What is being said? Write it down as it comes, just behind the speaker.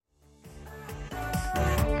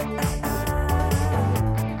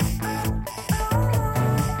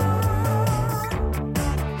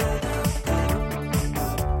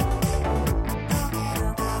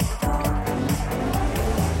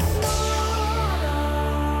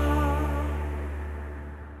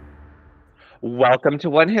Welcome to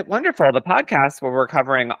One Hit Wonderful, the podcast where we're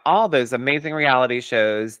covering all those amazing reality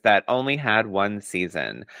shows that only had one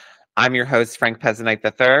season. I'm your host, Frank Pezzanite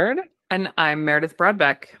III. And I'm Meredith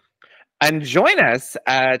Broadbeck. And join us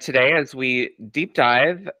today as we deep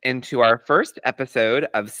dive into our first episode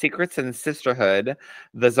of Secrets and Sisterhood,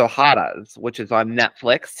 the Sozahdahs, which is on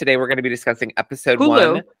Netflix. Today we're going to be discussing episode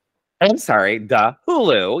Hulu. 1. I'm sorry,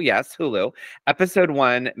 Hulu. Yes, Hulu. Episode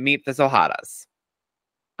 1, Meet the Sozahdahs.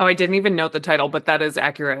 Oh, I didn't even note the title, but that is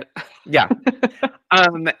accurate. Yeah.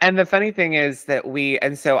 And the funny thing is that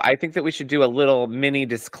so I think that we should do a little mini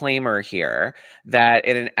disclaimer here that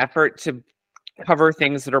in an effort to cover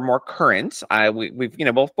things that are more current,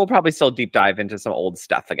 we'll probably still deep dive into some old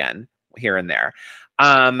stuff again here and there.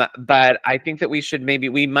 But I think that we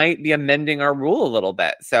might be amending our rule a little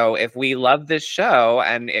bit. So if we love this show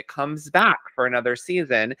and it comes back for another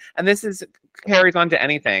season, and carries on to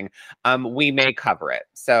anything, we may cover it.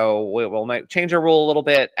 So we'll might change our rule a little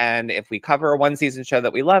bit. And if we cover a one season show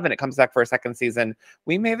that we love and it comes back for a second season,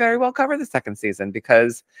 we may very well cover the second season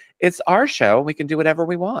because it's our show. We can do whatever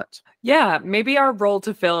we want. Yeah, maybe our role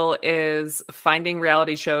to fill is finding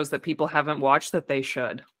reality shows that people haven't watched that they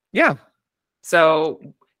should. Yeah. So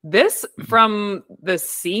this, from the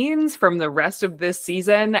scenes from the rest of this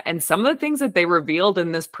season and some of the things that they revealed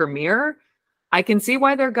in this premiere, I can see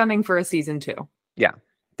why they're gunning for a season 2. Yeah,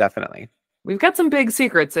 definitely. We've got some big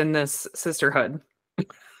secrets in this sisterhood.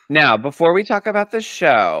 Now, before we talk about the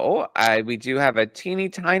show, we do have a teeny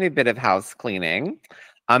tiny bit of house cleaning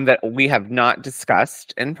that we have not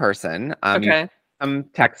discussed in person. Okay. Some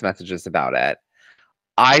text messages about it.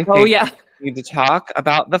 I think we need to talk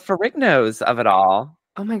about the Ferrignos of it all.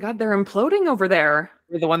 Oh my God, they're imploding over there.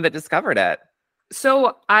 You're the one that discovered it.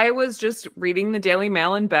 So I was just reading the Daily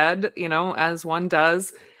Mail in bed, as one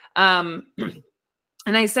does. And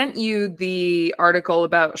I sent you the article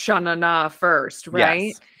about Sozahdah first, right?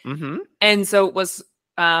 Yes. Mm-hmm. And so it was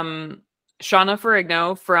Shauna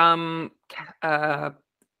Ferrigno from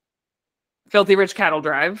Filthy Rich Cattle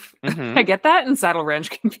Drive. Mm-hmm. I get that and Saddle Ranch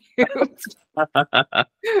confused.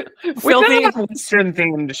 Filthy Western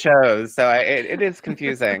themed shows, so it is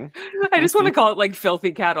confusing. I just want to call it like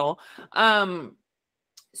Filthy Cattle.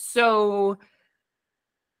 So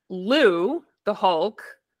Lou, the Hulk,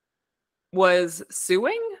 was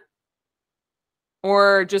suing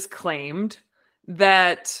or just claimed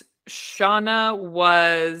that Shauna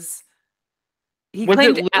was... Was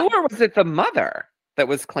it Lou or was it the mother that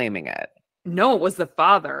was claiming it? No, it was the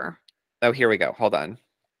father. Oh, here we go. Hold on.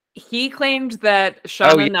 He claimed that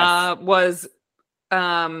Shauna was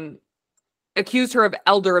accused her of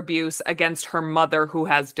elder abuse against her mother who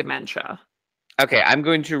has dementia. Okay, I'm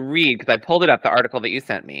going to read, because I pulled it up, the article that you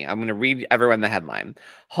sent me. I'm going to read everyone the headline.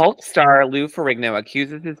 Hulk star Lou Ferrigno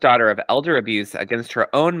accuses his daughter of elder abuse against her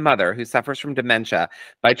own mother, who suffers from dementia,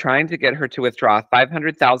 by trying to get her to withdraw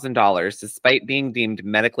 $500,000 despite being deemed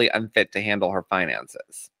medically unfit to handle her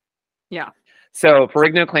finances. Yeah. So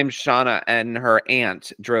Ferrigno claims Shauna and her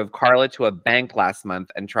aunt drove Carla to a bank last month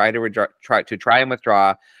and tried to try and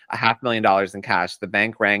withdraw $500,000 in cash. The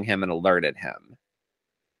bank rang him and alerted him.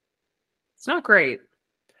 It's not great.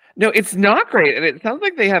 No, it's not great. And it sounds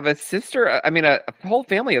like they have a whole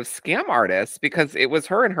family of scam artists because it was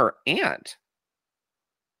her and her aunt.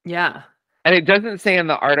 Yeah. And it doesn't say in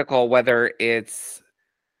the article whether it's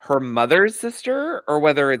her mother's sister or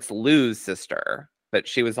whether it's Lou's sister that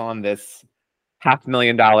she was on this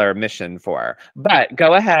 $500,000 mission for. But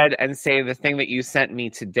go ahead and say the thing that you sent me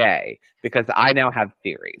today, because I now have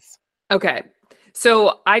theories. Okay.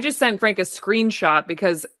 So I just sent Frank a screenshot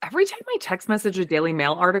because every time I text message a Daily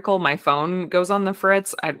Mail article, my phone goes on the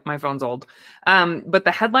fritz. My phone's old. But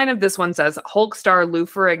the headline of this one says, Hulk star Lou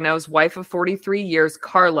Ferrigno's wife of 43 years,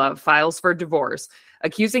 Carla, files for divorce,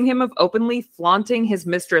 accusing him of openly flaunting his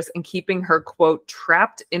mistress and keeping her, quote,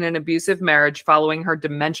 trapped in an abusive marriage following her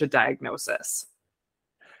dementia diagnosis.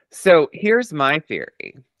 So here's my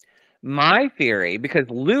theory. My theory, because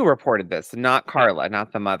Lou reported this, not Carla,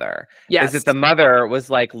 not the mother, is that the mother was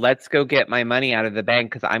like, let's go get my money out of the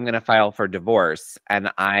bank because I'm going to file for divorce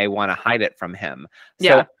and I want to hide it from him.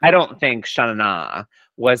 So I don't think Shauna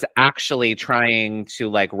was actually trying to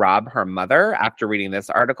like rob her mother after reading this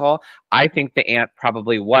article. I think the aunt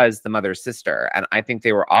probably was the mother's sister. And I think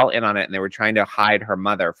they were all in on it and they were trying to hide her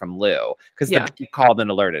mother from Lou because the bank called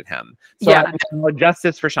and alerted him. So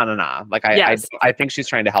justice for Shauna. Like I think she's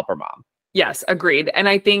trying to help her mom. Yes, agreed. And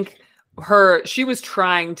I think she was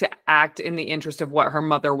trying to act in the interest of what her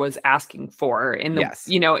mother was asking for in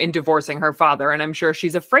in divorcing her father. And I'm sure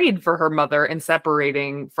she's afraid for her mother and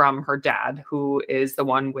separating from her dad, who is the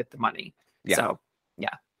one with the money. Yeah. So,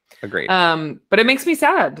 yeah. Agreed. But it makes me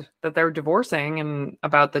sad that they're divorcing and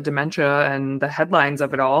about the dementia and the headlines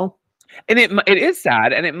of it all. And it is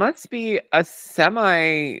sad, and it must be a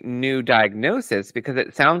semi-new diagnosis because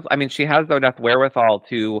it sounds, I mean, she has enough wherewithal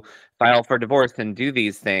to file for divorce and do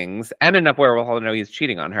these things, and enough wherewithal to know he's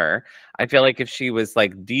cheating on her. I feel like if she was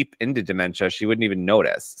like deep into dementia, she wouldn't even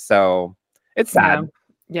notice. So it's sad.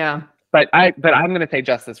 Yeah. But I'm gonna say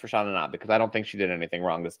justice for Shauna Knott because I don't think she did anything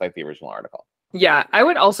wrong despite the original article. Yeah. I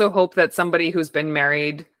would also hope that somebody who's been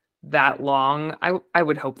married that long, I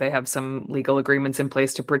would hope they have some legal agreements in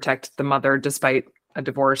place to protect the mother despite a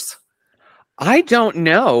divorce. I don't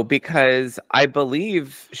know because I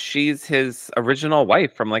believe she's his original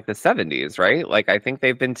wife from like the 70s, right? Like I think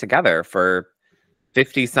they've been together for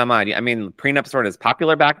 50 some odd. I mean, prenups weren't as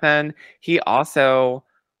popular back then. He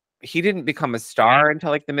didn't become a star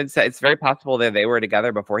until like the it's very possible that they were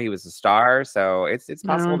together before he was a star. So it's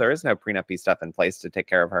possible there is no prenup-y stuff in place to take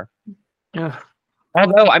care of her. Ugh.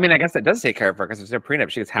 Although, I mean, I guess it does take care of her because there's no prenup.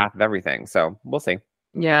 She gets half of everything. So we'll see.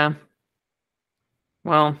 Yeah.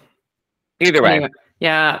 Well, either way. Anyway,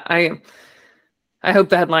 yeah, I hope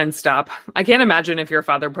the headlines stop. I can't imagine if your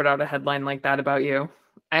father put out a headline like that about you.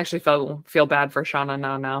 I actually feel bad for Shauna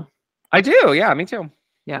now. I do. Yeah, me too.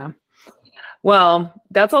 Yeah. Well,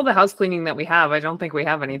 that's all the house cleaning that we have. I don't think we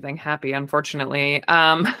have anything happy, unfortunately.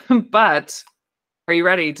 But are you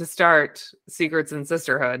ready to start Secrets in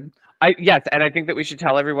Sisterhood? Yes, and I think that we should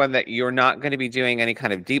tell everyone that you're not going to be doing any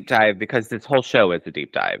kind of deep dive because this whole show is a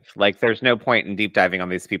deep dive. Like, there's no point in deep diving on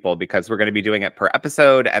these people because we're going to be doing it per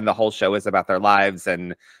episode, and the whole show is about their lives,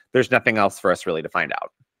 and there's nothing else for us really to find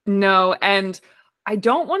out. No, and I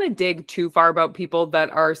don't want to dig too far about people that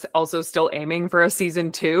are also still aiming for a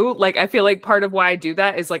season 2. Like, I feel like part of why I do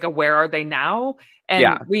that is like a where are they now?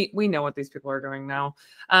 And we know what these people are doing now.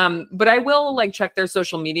 But I will like check their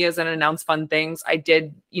social medias and announce fun things. I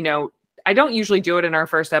did, I don't usually do it in our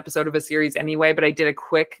first episode of a series anyway, but I did a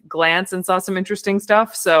quick glance and saw some interesting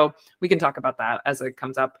stuff. So we can talk about that as it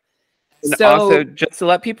comes up. And also, just to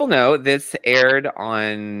let people know, this aired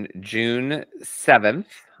on June 7th.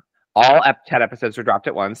 All 10 episodes were dropped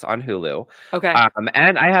at once on Hulu. Okay.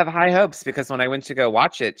 And I have high hopes because when I went to go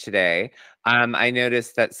watch it today, I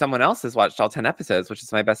noticed that someone else has watched all 10 episodes, which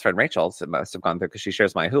is my best friend Rachel. So most have gone through because she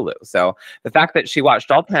shares my Hulu. So the fact that she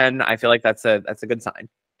watched all 10, I feel like that's a good sign.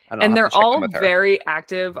 And they're all very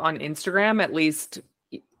active on Instagram, at least.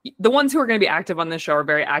 The ones who are going to be active on this show are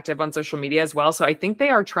very active on social media as well. So I think they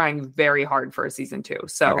are trying very hard for a season 2.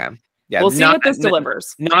 So yeah, we'll see what this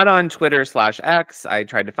delivers. Not on Twitter/X. I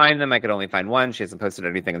tried to find them. I could only find one. She hasn't posted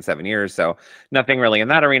anything in 7 years. So nothing really in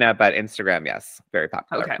that arena, but Instagram, yes, very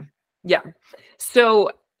popular. Okay. Yeah.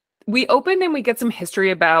 So we open and we get some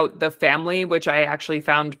history about the family, which I actually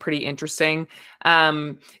found pretty interesting.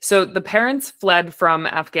 So the parents fled from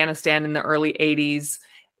Afghanistan in the early 80s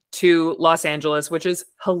to Los Angeles, which is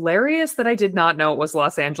hilarious that I did not know it was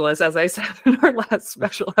Los Angeles, as I said in our last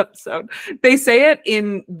special episode. They say it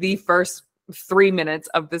in the first 3 minutes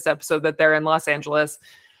of this episode that they're in Los Angeles.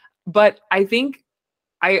 But I think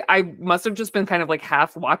I must have just been kind of like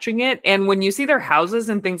half watching it. And when you see their houses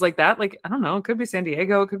and things like that, like, I don't know, it could be San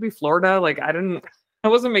Diego, it could be Florida. Like, I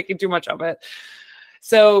wasn't making too much of it.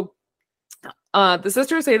 So the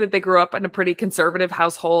sisters say that they grew up in a pretty conservative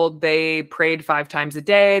household. They prayed 5 times a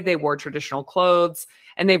day. They wore traditional clothes,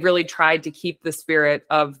 and they've really tried to keep the spirit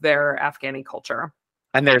of their Afghani culture.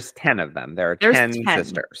 And there's 10 of them. There's 10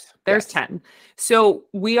 sisters. There's 10. So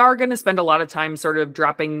we are going to spend a lot of time sort of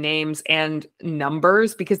dropping names and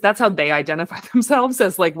numbers because that's how they identify themselves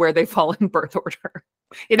as like where they fall in birth order.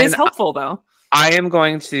 It is helpful though. I am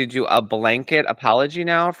going to do a blanket apology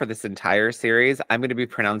now for this entire series. I'm going to be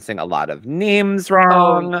pronouncing a lot of names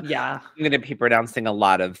wrong. Oh, yeah. I'm going to be pronouncing a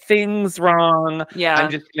lot of things wrong. Yeah. I'm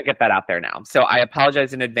just going to get that out there now. So I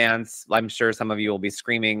apologize in advance. I'm sure some of you will be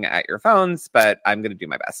screaming at your phones, but I'm going to do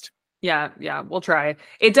my best. Yeah, we'll try.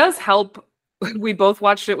 It does help. We both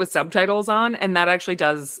watched it with subtitles on, and that actually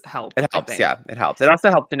does help. It helps, yeah. It helps. It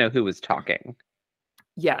also helped to know who was talking.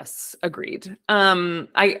 Yes, agreed.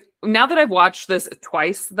 Now that I've watched this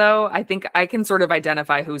twice, though, I think I can sort of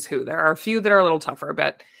identify who's who. There are a few that are a little tougher,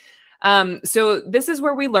 but so this is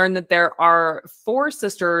where we learn that there are 4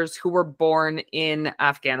 sisters who were born in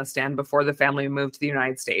Afghanistan before the family moved to the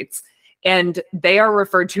United States, and they are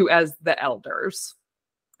referred to as the elders.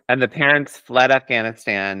 And the parents fled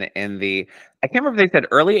Afghanistan in the, I can't remember if they said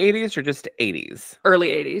early 80s or just 80s. Early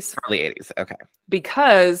 80s. Early 80s, okay.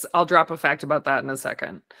 Because I'll drop a fact about that in a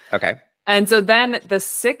second. Okay. And so then the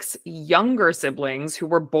 6 younger siblings who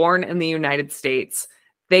were born in the United States,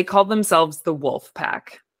 they called themselves the Wolf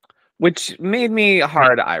Pack. Which made me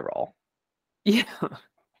hard eye roll. Yeah.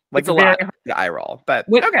 Like It's a very lot. hard to eye roll, but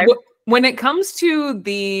When, okay. when it comes to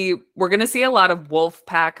we're going to see a lot of wolf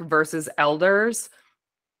pack versus elders.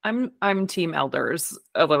 I'm team elders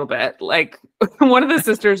a little bit. Like one of the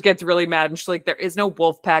sisters gets really mad and she's like, there is no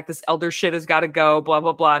wolf pack. This elder shit has got to go, blah,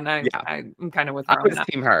 blah, blah. And Yeah. I'm kind of with I her on was that.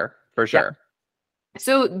 team her for sure.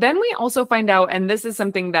 So then we also find out, and this is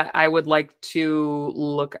something that I would like to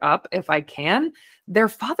look up if I can. Their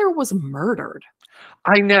father was murdered.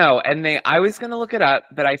 I know. And I was going to look it up,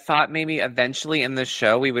 but I thought maybe eventually in the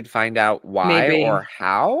show we would find out why Maybe. or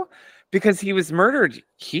how, because he was murdered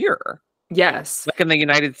here. Yes. Like in the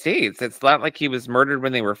United States. It's not like he was murdered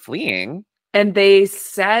when they were fleeing. And they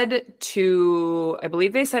said I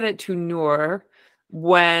believe they said it to Noor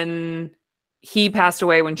when he passed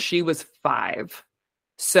away when she was 5.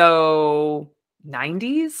 So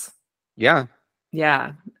 90s? Yeah.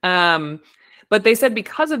 Yeah. But they said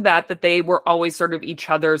because of that they were always sort of each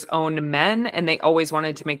other's own men and they always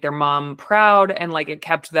wanted to make their mom proud. And like it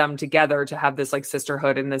kept them together to have this like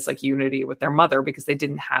sisterhood and this like unity with their mother because they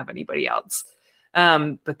didn't have anybody else.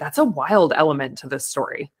 But that's a wild element to this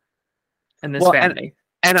story and this family.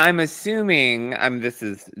 And I'm assuming this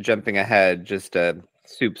is jumping ahead just a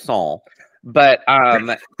soupçon, but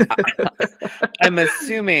I'm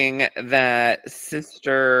assuming that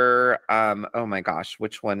sister oh my gosh,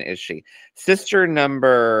 which one is she? Sister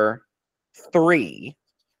number 3,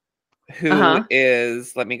 who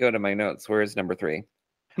is, let me go to my notes. Where is number 3?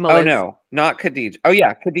 Oh no, not Khadija. Oh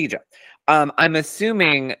yeah, Khadija. I'm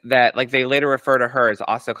assuming that like they later refer to her as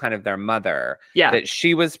also kind of their mother. Yeah. That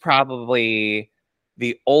she was probably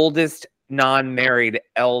the oldest non-married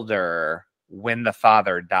elder when the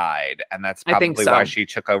father died. And that's probably why she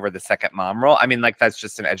took over the second mom role. I mean, like that's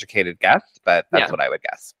just an educated guess, but that's what I would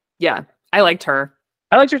guess. Yeah. I liked her.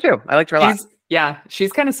 I liked her too. I liked her a lot. Yeah,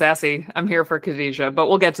 she's kind of sassy. I'm here for Khadija, but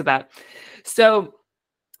we'll get to that. So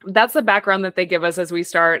that's the background that they give us as we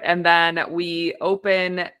start. And then we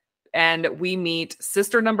open and we meet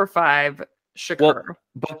sister number 5, Shakur. Well,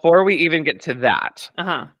 before we even get to that,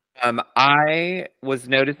 Uh-huh. I was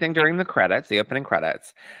noticing during the credits, the opening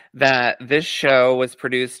credits, that this show was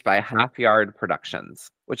produced by Half Yard Productions,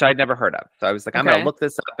 which I'd never heard of. So I was like, I'm going to look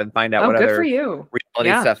this up and find out what other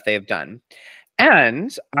reality stuff they've done.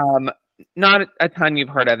 And not a ton you've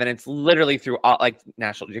heard of, and it's literally through all like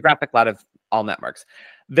National Geographic, a lot of all networks.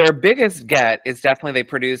 Their biggest get is definitely they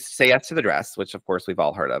produced Say Yes to the Dress, which of course we've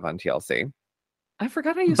all heard of on TLC. I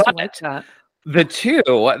forgot I used to like that. The two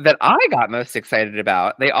that I got most excited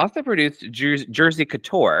about, they also produced Jersey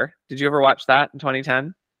Couture. Did you ever watch that in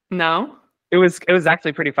 2010? No. It was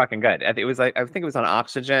actually pretty fucking good. It was like, I think it was on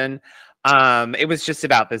Oxygen. It was just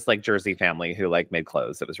about this like Jersey family who like made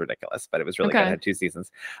clothes. It was ridiculous, but it was really good. It had 2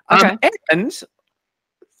 seasons. And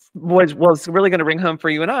was really going to bring home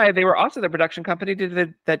for you and I. They were also the production company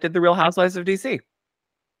that did the Real Housewives of DC.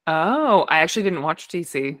 Oh, I actually didn't watch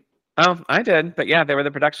DC. Oh, I did. But yeah, they were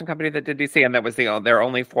the production company that did DC, and that was their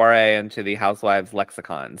only foray into the Housewives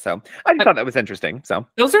lexicon. So I just thought that was interesting. So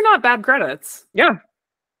those are not bad credits. Yeah.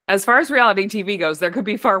 As far as reality TV goes, there could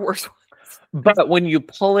be far worse ones. But when you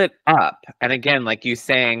pull it up, and again, like you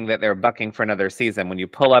saying that they're bucking for another season, when you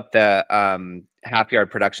pull up the Half Yard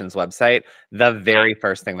Productions website, the very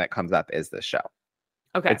first thing that comes up is this show.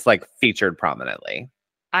 Okay. It's like featured prominently.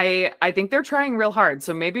 I think they're trying real hard,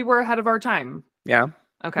 so maybe we're ahead of our time. Yeah.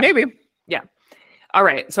 Okay. Maybe. Yeah. All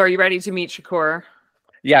right. So are you ready to meet Shakur?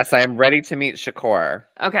 Yes, I am ready to meet Shakur.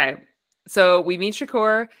 Okay. So we meet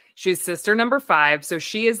Shakur. She's sister number 5. So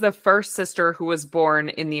she is the first sister who was born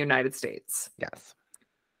in the United States. Yes.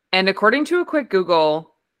 And according to a quick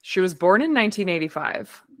Google, she was born in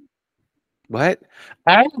 1985. What?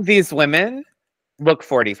 All of these women look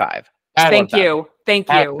 45. Thank you.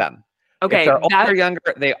 All of them. Okay. If they're older or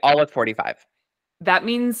younger, they all look 45. That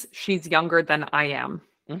means she's younger than I am.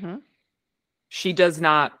 Mm-hmm. She does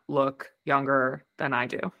not look younger than I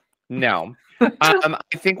do. No. I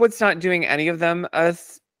think what's not doing any of them a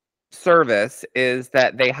service is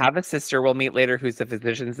that they have a sister we'll meet later who's a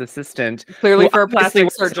physician's assistant. Clearly for a plastic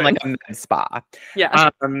surgeon. Like a med spa. Yeah.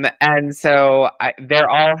 And so they're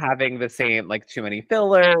all having the same, like too many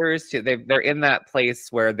fillers. They're in that place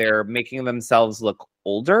where they're making themselves look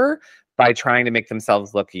older by trying to make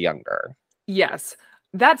themselves look younger. Yes.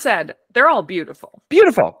 That said, they're all beautiful.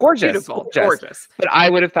 Beautiful. Gorgeous. Beautiful. Gorgeous. But I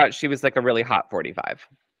would have thought she was like a really hot 45.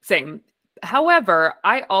 Same. However,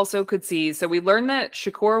 I also could see, so we learned that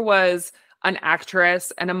Shakur was an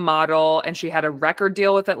actress and a model, and she had a record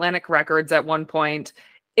deal with Atlantic Records at one point.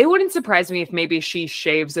 It wouldn't surprise me if maybe she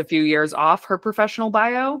shaves a few years off her professional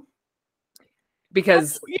bio.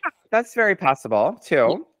 Because that's very possible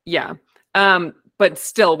too. Yeah. But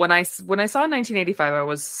still, when I saw 1985, I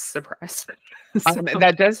was surprised. So-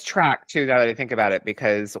 That does track too, now that I think about it,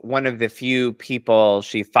 because one of the few people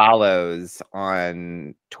she follows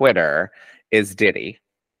on Twitter is Diddy.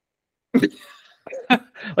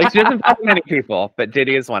 Like, she doesn't follow many people, but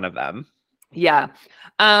Diddy is one of them. Yeah.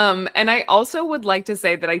 And I also would like to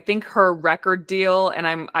say that I think her record deal,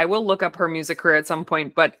 and I will look up her music career at some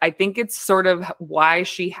point, but I think it's sort of why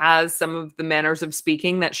she has some of the manners of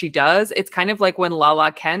speaking that she does. It's kind of like when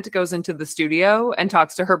Lala Kent goes into the studio and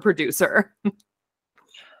talks to her producer.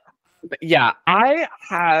 Yeah, I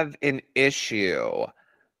have an issue.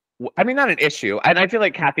 I mean, not an issue. And I feel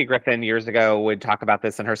like Kathy Griffin years ago would talk about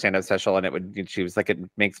this in her stand-up special, and she was like, it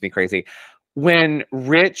makes me crazy. When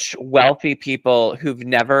rich, wealthy people who've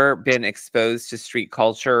never been exposed to street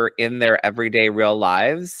culture in their everyday real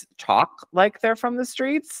lives talk like they're from the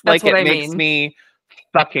streets, That's like what it I makes mean. me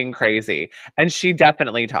fucking crazy. And she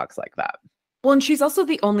definitely talks like that. Well, and she's also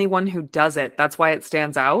the only one who does it. That's why it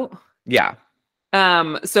stands out. Yeah.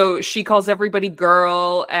 So she calls everybody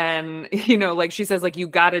girl, and like she says, like, you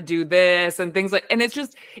gotta do this and things like, and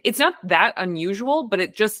it's not that unusual, but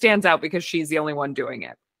it just stands out because she's the only one doing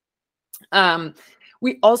it.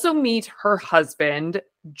 We also meet her husband,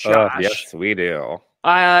 Josh. Yes, we do.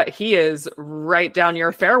 He is right down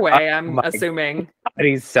your fairway, I'm assuming. God,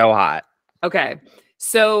 he's so hot. Okay.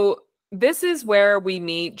 So this is where we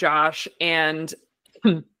meet Josh, and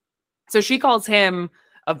so she calls him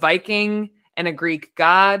a Viking and a Greek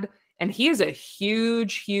god, and he is a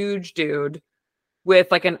huge dude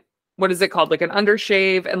with like what is it called? Like an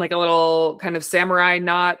undershave and like a little kind of samurai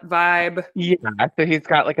knot vibe. Yeah, so he's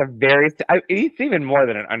got like he's even more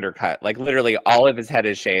than an undercut. Like literally all of his head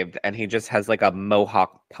is shaved and he just has like a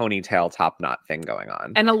mohawk ponytail top knot thing going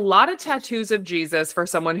on. And a lot of tattoos of Jesus for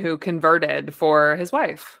someone who converted for his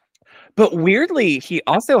wife. But weirdly, he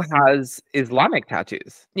also has Islamic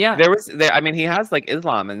tattoos. Yeah. I mean, he has like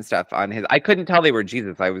Islam and stuff on his. I couldn't tell they were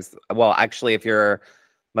Jesus. Actually, if you're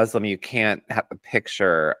Muslim, you can't have a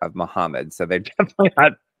picture of Muhammad. So they definitely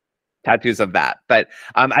had tattoos of that. But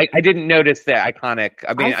I didn't notice the iconic.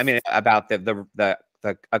 I mean, about the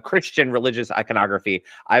a Christian religious iconography.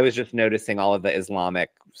 I was just noticing all of the Islamic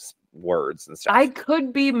words and stuff. I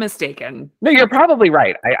could be mistaken. No, you're probably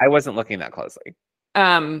right. I wasn't looking that closely.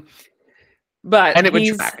 But it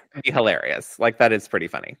would track. It'd be hilarious. Like, that is pretty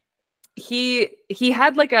funny. He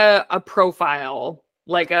had like a profile,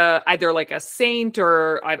 like either like a saint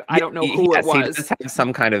or I don't know who it was. He just had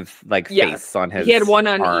some kind of like face on his. He had one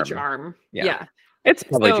on arm. each arm. Yeah. It's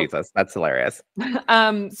probably Jesus. That's hilarious.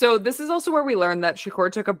 So this is also where we learn that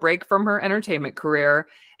Shakur took a break from her entertainment career,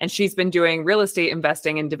 and she's been doing real estate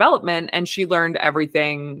investing and development, and she learned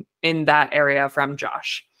everything in that area from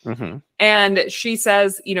Josh. Mm-hmm. And she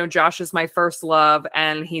says, Josh is my first love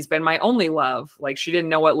and he's been my only love. Like, she didn't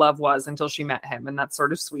know what love was until she met him, and that's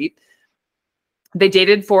sort of sweet. They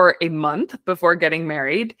dated for a month before getting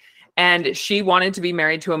married, and she wanted to be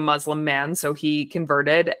married to a Muslim man, so he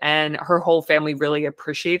converted, and her whole family really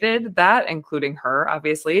appreciated that, including her,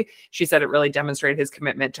 obviously. She said it really demonstrated his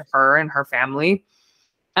commitment to her and her family.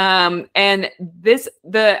 And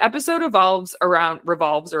the episode revolves around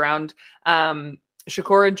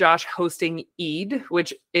Shakur and Josh hosting Eid,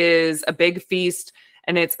 which is a big feast,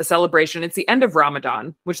 and it's a celebration. It's the end of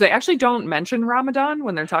Ramadan, which they actually don't mention Ramadan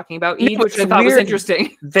when they're talking about Eid, which I thought was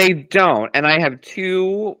interesting. They don't. And I have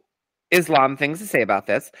two Islam things to say about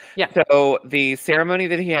this. Yeah. So the ceremony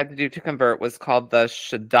that he had to do to convert was called the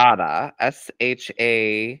Sozahdahs,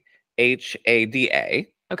 Shahada.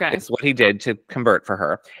 Okay. It's what he did to convert for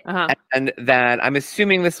her. Uh-huh. And then I'm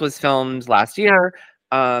assuming this was filmed last year.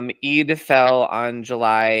 Eid fell on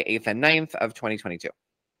July 8th and 9th of 2022.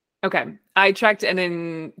 Okay. I checked, and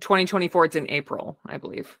in 2024, it's in April, I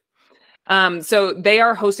believe. So they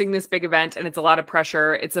are hosting this big event, and it's a lot of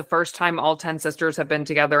pressure. It's the first time all 10 sisters have been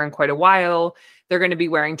together in quite a while. They're going to be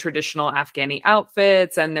wearing traditional Afghani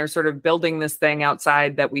outfits, and they're sort of building this thing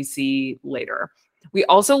outside that we see later. We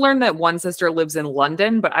also learned that one sister lives in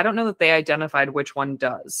London, but I don't know that they identified which one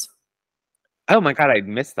does. Oh my God, I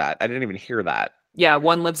missed that. I didn't even hear that. Yeah,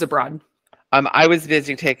 one lives abroad. I was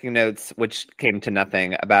busy taking notes, which came to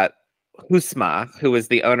nothing, about Husma, who is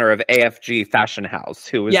the owner of AFG Fashion House,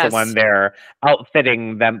 who was the one there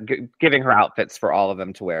outfitting them, giving her outfits for all of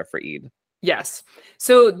them to wear for Eid. Yes.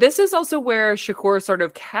 So this is also where Shakur sort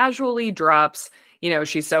of casually drops,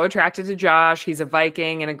 she's so attracted to Josh. He's a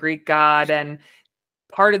Viking and a Greek god. And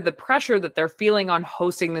part of the pressure that they're feeling on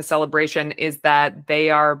hosting the celebration is that they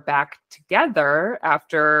are back together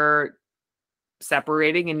after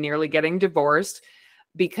separating and nearly getting divorced,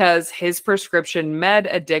 because his prescription med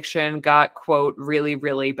addiction got, quote, really,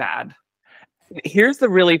 really bad. Here's the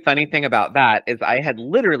really funny thing about that is I had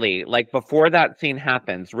literally, like, before that scene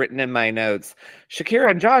happens, written in my notes,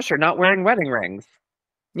 Shakira and Josh are not wearing wedding rings.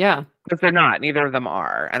 Yeah. Because they're not. Neither of them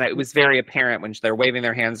are. And it was very apparent when they're waving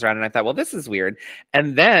their hands around. And I thought, well, this is weird.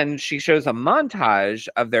 And then she shows a montage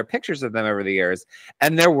of their pictures of them over the years.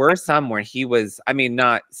 And there were some where he was, I mean,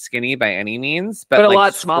 not skinny by any means, but a like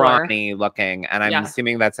lot smaller. scrawny looking. And I'm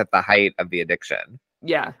assuming that's at the height of the addiction.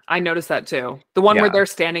 Yeah, I noticed that too. The one where they're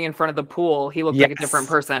standing in front of the pool, he looked like a different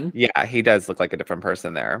person. Yeah, he does look like a different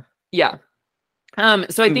person there. Yeah.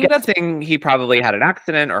 So I think that's he probably had an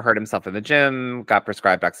accident or hurt himself in the gym, got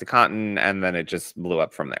prescribed OxyContin, and then it just blew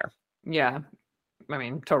up from there. Yeah. I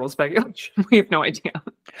mean, total speculation. We have no idea.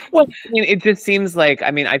 Well, I mean, it just seems like, I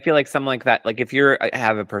mean, I feel like something like that, like if you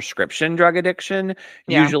have a prescription drug addiction,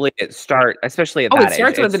 usually it starts, especially at that age. It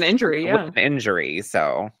starts with an injury. Yeah. With an injury.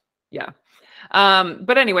 So, yeah.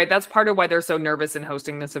 But anyway, that's part of why they're so nervous in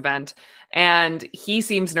hosting this event. And he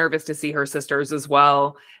seems nervous to see her sisters as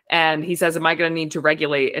well. And he says, am I going to need to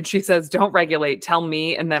regulate? And she says, don't regulate. Tell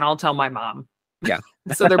me, and then I'll tell my mom. Yeah.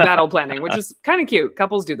 So they're battle planning, which is kind of cute.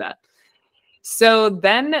 Couples do that. So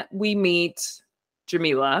then we meet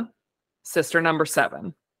Jamila, sister number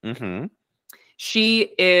 7. Mm-hmm. She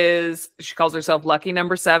calls herself lucky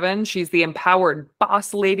number 7. She's the empowered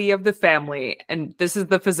boss lady of the family. And this is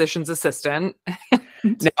the physician's assistant.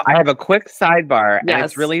 Now, I have a quick sidebar. Yes. And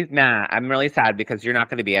it's really, I'm really sad because you're not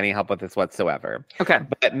going to be any help with this whatsoever. Okay.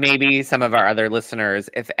 But maybe some of our other listeners,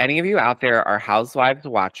 if any of you out there are Housewives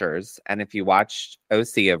watchers, and if you watched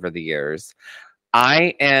OC over the years,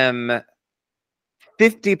 I am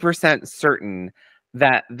 50% certain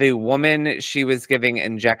that the woman she was giving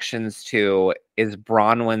injections to is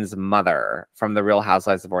Bronwyn's mother from The Real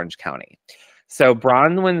Housewives of Orange County. So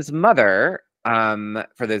Bronwyn's mother,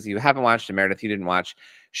 for those of you who haven't watched, and Meredith, you didn't watch,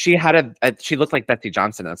 she had she looked like Betsy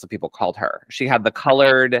Johnson. That's what people called her. She had the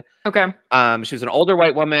colored. Okay. She was an older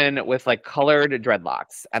white woman with like colored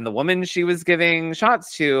dreadlocks. And the woman she was giving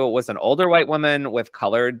shots to was an older white woman with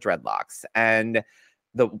colored dreadlocks. And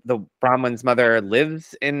the Bronwyn's mother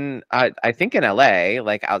lives in, I think in LA,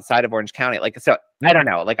 like outside of Orange County. Like, so I don't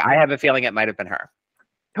know. Like, I have a feeling it might have been her.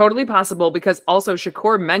 Totally possible, because also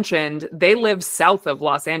Shakur mentioned they live south of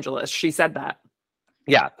Los Angeles. She said that.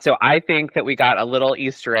 Yeah. So I think that we got a little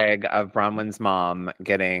Easter egg of Bronwyn's mom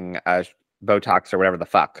getting Botox or whatever the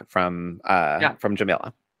fuck from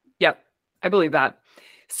Jamila. Yep. I believe that.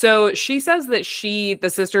 So she says that the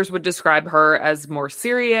sisters would describe her as more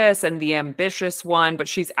serious and the ambitious one, but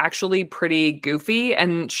she's actually pretty goofy.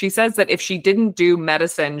 And she says that if she didn't do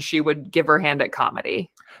medicine, she would give her hand at comedy.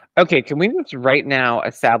 Okay, can we just right now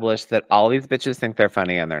establish that all these bitches think they're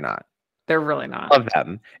funny and they're not? They're really not. All of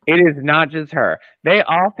them. It is not just her. They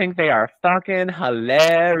all think they are fucking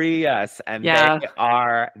hilarious, and they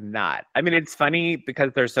are not. I mean, it's funny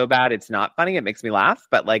because they're so bad. It's not funny. It makes me laugh,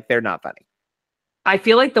 but like, they're not funny. I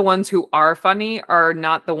feel like the ones who are funny are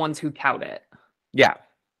not the ones who tout it. Yeah.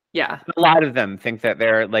 Yeah. A lot of them think that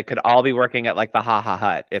they're like, could all be working at like the Ha Ha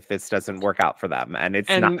Hut if this doesn't work out for them. And it's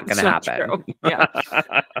not going to happen. True.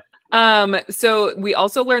 Yeah. So we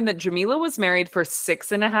also learned that Jamila was married for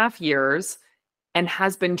 6.5 years and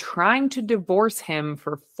has been trying to divorce him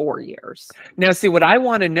for 4 years. Now, see, what I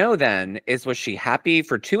want to know then is, was she happy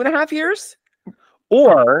for 2.5 years?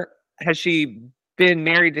 Or has she been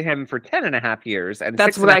married to him for 10.5 years? And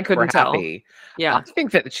that's what I couldn't tell. Yeah. I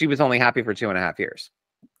think that she was only happy for 2.5 years.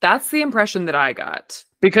 That's the impression that I got.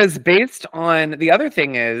 Because based on, the other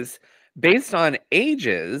thing is, based on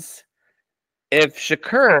ages, if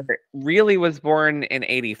Shakur really was born in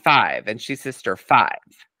 85 and she's sister 5,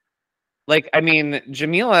 like, I mean,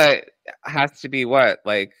 Jamila has to be what?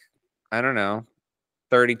 Like, I don't know,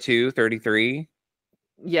 32, 33?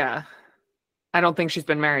 Yeah. I don't think she's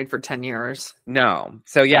been married for 10 years. No.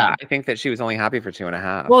 So yeah, I think that she was only happy for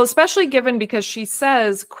 2.5. Well, especially given because she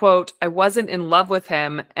says, quote, I wasn't in love with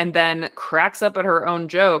him, and then cracks up at her own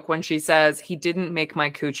joke when she says, he didn't make my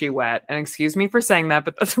coochie wet. And excuse me for saying that,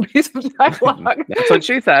 but that's a piece of dialogue. That's what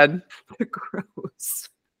she said. Gross.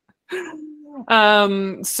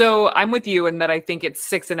 So I'm with you in that I think it's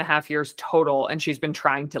 6.5 years total, and she's been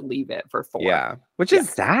trying to leave it for 4. Yeah. Which is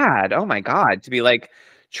sad. Oh my God. To be like,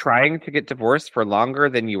 trying to get divorced for longer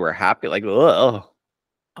than you were happy. Like, ugh.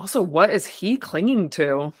 Also, what is he clinging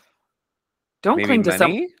to? Don't Maybe cling to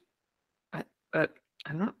money? I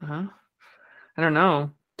don't know.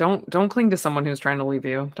 Don't cling to someone who's trying to leave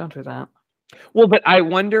you. Don't do that. Well, but I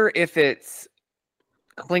wonder if it's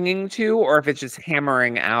clinging to or if it's just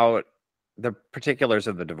hammering out the particulars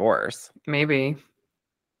of the divorce. Maybe.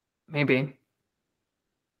 I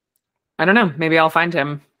don't know. Maybe I'll find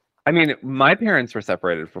him. I mean, my parents were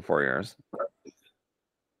separated for 4 years.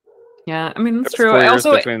 Yeah, I mean, that's It was true. 4 I years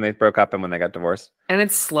also, between they broke up and when they got divorced. and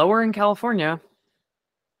it's slower in California.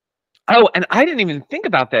 Oh, and I didn't even think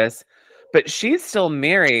about this, but she's still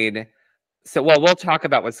married. So, well, we'll talk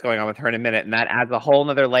about what's going on with her in a minute, and that adds a whole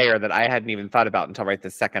nother layer that I hadn't even thought about until right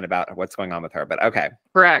this second about what's going on with her. But okay.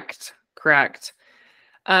 Correct.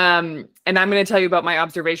 And I'm going to tell you about my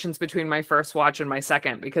observations between my first watch and my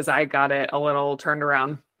second because I got it a little turned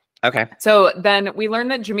around. Okay. So then we learn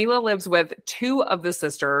that Jamila lives with two of the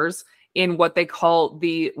sisters in what they call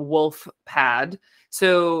the wolf pad.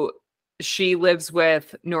 So she lives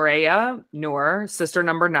with Noor, sister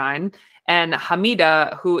number 9, and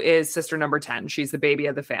Hamida, who is sister number 10. She's the baby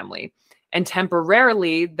of the family. And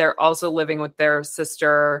temporarily, they're also living with their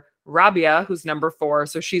sister Rabia, who's number 4.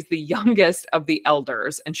 So she's the youngest of the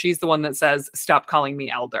elders. And she's the one that says, stop calling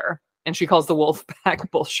me elder. And she calls the wolf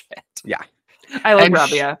pack bullshit. Yeah. I like And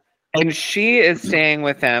Rabia. And she is staying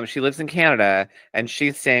with them. She lives in Canada, and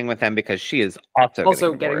she's staying with them because she is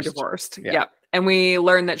also getting divorced. Yeah. Yep. And we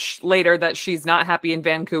learn that later that she's not happy in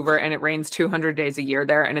Vancouver, and it rains 200 days a year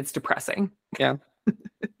there, and it's depressing. Yeah.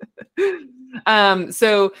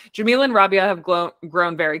 So Jamila and Rabia have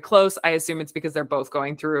grown very close. I assume it's because they're both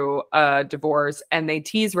going through a divorce, and they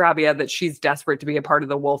tease Rabia that she's desperate to be a part of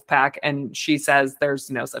the wolf pack, and she says there's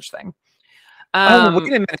no such thing. Wait a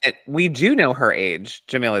minute. We do know her age,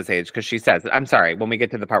 Jamila's age, because she says, I'm sorry, when we get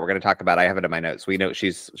to the part we're going to talk about, I have it in my notes. We know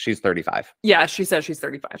she's 35. Yeah, she says she's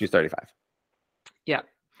 35. She's 35. Yeah.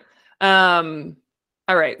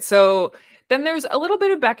 All right. So then there's a little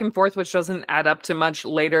bit of back and forth, which doesn't add up to much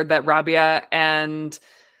later, that Rabia and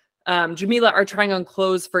Jamila are trying on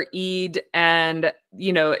clothes for Eid, and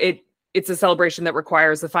it's a celebration that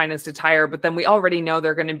requires the finest attire, but then we already know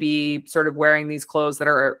they're going to be sort of wearing these clothes that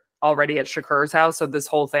are already at Shakur's house, so this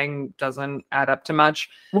whole thing doesn't add up to much.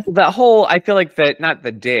 Well, I feel like not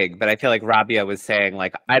the dig, but I feel like Rabia was saying,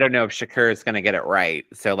 like, I don't know if Shakur is going to get it right,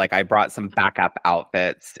 so like I brought some backup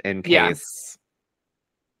outfits in case.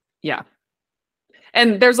 Yeah.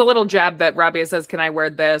 And there's a little jab that Rabia says, can I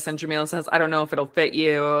wear this? And Jamila says, I don't know if it'll fit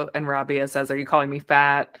you. And Rabia says, are you calling me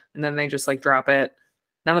fat? And then they just like drop it.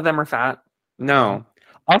 None of them are fat. No.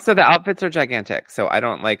 Also, the outfits are gigantic, so I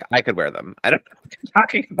could wear them. I don't know what you're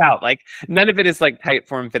talking about. Like, none of it is like tight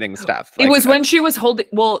form-fitting stuff. It was when she was holding,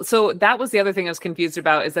 so that was the other thing I was confused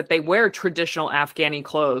about, is that they wear traditional Afghani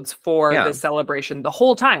clothes for the celebration the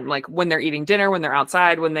whole time. Like when they're eating dinner, when they're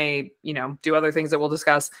outside, when they, do other things that we'll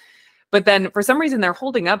discuss. But then for some reason, they're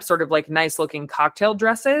holding up sort of like nice looking cocktail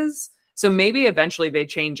dresses. So maybe eventually they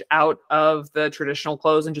change out of the traditional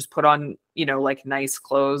clothes and just put on, like nice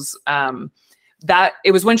clothes. That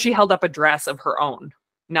it was when she held up a dress of her own,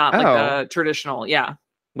 not like the traditional. Yeah.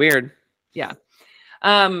 Weird. Yeah.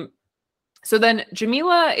 So then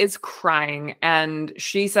Jamila is crying, and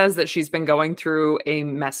she says that she's been going through a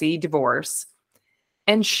messy divorce.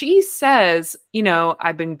 And she says,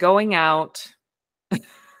 I've been going out.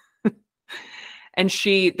 And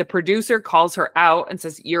the producer calls her out and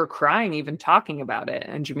says, you're crying even talking about it.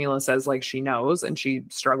 And Jamila says, like, she knows, and she's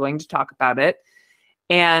struggling to talk about it.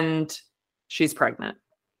 And she's pregnant.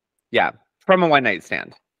 Yeah. From a one-night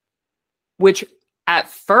stand. Which at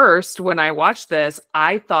first, when I watched this,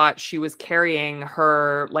 I thought she was carrying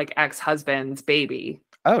her like ex-husband's baby.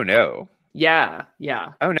 Oh, no. Yeah.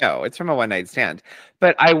 Oh, no. It's from a one-night stand.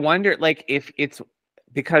 But I wonder, like, if it's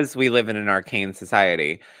because we live in an arcane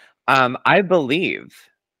society, I believe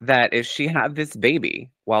that if she had this baby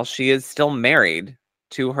while she is still married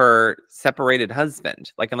to her separated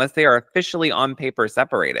husband, like unless they are officially on paper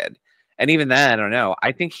separated, and even then, I don't know,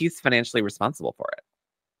 I think he's financially responsible for it.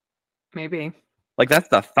 Maybe. Like that's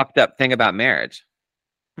the fucked up thing about marriage.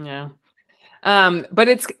 Yeah. But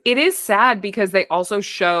it is sad because they also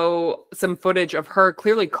show some footage of her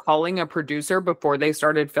clearly calling a producer before they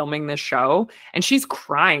started filming this show, and she's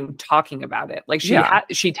crying talking about it. Like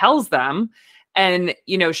she tells them, and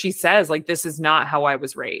she says like, this is not how I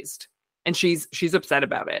was raised, and she's upset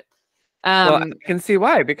about it. Well, I can see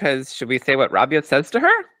why, because should we say what Rabia says to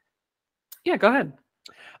her? Yeah, go ahead.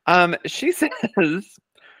 She says,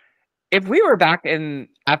 if we were back in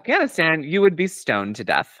Afghanistan, you would be stoned to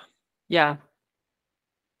death. Yeah.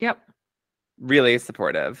 Yep. Really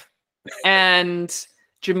supportive. And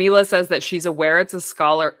Jamila says that she's aware it's a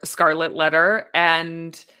scarlet letter.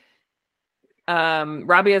 And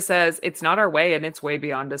Rabia says it's not our way, and it's way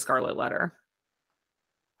beyond a scarlet letter.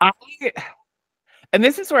 And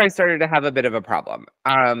this is where I started to have a bit of a problem.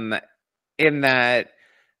 In that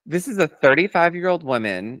this is a 35-year-old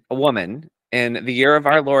woman in the year of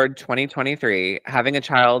our Lord 2023, having a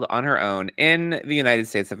child on her own in the United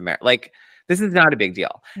States of America. Like, This is not a big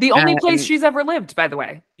deal. The only place she's ever lived, by the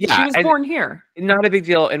way. Yeah, she was born here. Not a big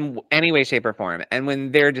deal in any way, shape, or form. And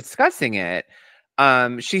when they're discussing it,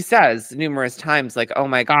 she says numerous times, like, oh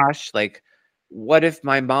my gosh, like, what if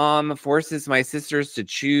my mom forces my sisters to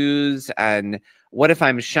choose? And what if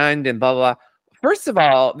I'm shunned and blah, blah, blah. First of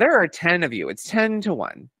all, there are 10 of you. It's 10 to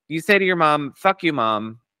 1. You say to your mom, fuck you,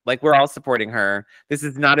 mom. Like, we're all supporting her. This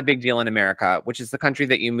is not a big deal in America, which is the country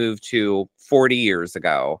that you moved to 40 years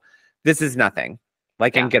ago. This is nothing.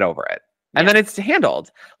 Like, and get over it. And then it's handled.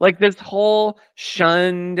 Like, this whole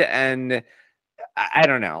shunned and I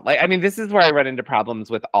don't know. Like, I mean, this is where I run into problems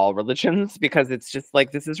with all religions, because it's just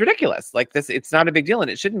like, this is ridiculous. Like, this, it's not a big deal and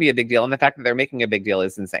it shouldn't be a big deal. And the fact that they're making a big deal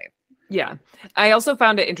is insane. Yeah. I also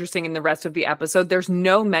found it interesting in the rest of the episode, there's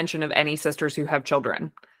no mention of any sisters who have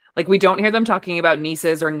children. Like, we don't hear them talking about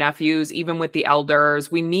nieces or nephews, even with the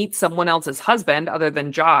elders. We meet someone else's husband other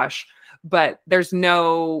than Josh, but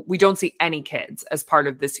we don't see any kids as part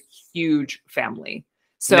of this huge family.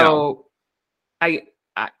 So no.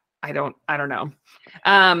 I don't know.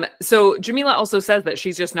 So Jamila also says that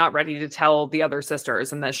she's just not ready to tell the other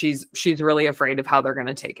sisters, and that she's really afraid of how they're going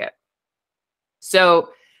to take it. So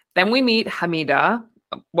then we meet Hamida,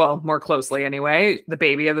 well, more closely anyway, the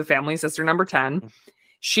baby of the family, sister number 10.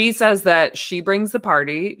 She says that she brings the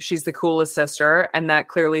party. She's the coolest sister, and that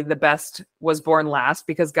clearly the best was born last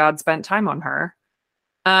because God spent time on her.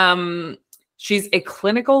 She's a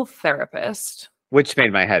clinical therapist. Which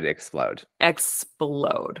made my head explode.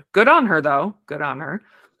 Good on her, though. Good on her.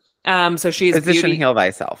 So she's physician, beauty. heal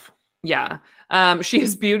thyself. Yeah. She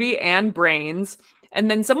has beauty and brains.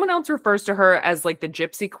 And then someone else refers to her as like the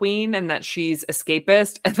gypsy queen, and that she's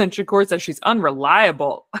escapist. And then Shakur says she's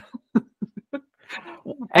unreliable.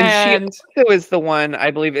 And she also is the one, I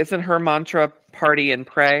believe, isn't her mantra party and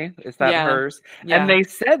pray? Is that hers? Yeah. And they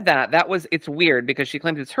said it's weird because she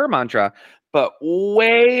claims it's her mantra, but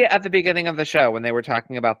way at the beginning of the show, when they were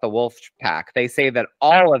talking about the wolf pack, they say that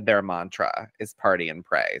all of their mantra is party and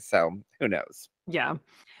pray. So who knows? Yeah.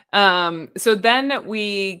 So then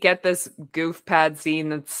we get this goof pad scene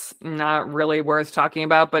that's not really worth talking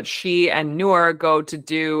about, but she and Noor go to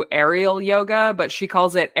do aerial yoga, but she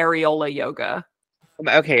calls it areola yoga.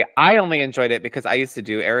 Okay, I only enjoyed it because I used to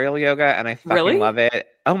do aerial yoga and I fucking love it.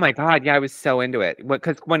 Oh my God, yeah, I was so into it.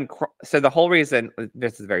 Because so the whole reason,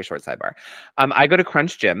 this is a very short sidebar. I go to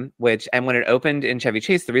Crunch Gym, and when it opened in Chevy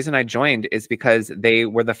Chase, the reason I joined is because they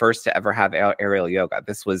were the first to ever have aerial yoga.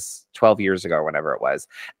 This was 12 years ago, or whenever it was.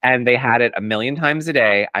 And they had it 1,000,000 times a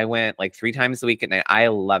day. I went like 3 times a week at night. I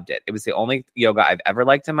loved it. It was the only yoga I've ever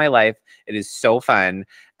liked in my life. It is so fun.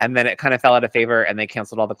 And then it kind of fell out of favor and they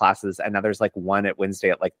canceled all the classes. And now there's like one at Wednesday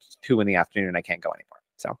at like 2 in the afternoon and I can't go anymore.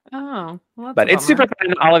 So, but it's super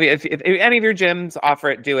fun. All of you, if any of your gyms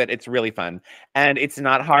offer it, do it. It's really fun. And it's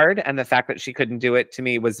not hard. And the fact that she couldn't do it to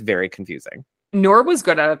me was very confusing. Noor was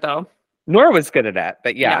good at it though. Noor was good at it,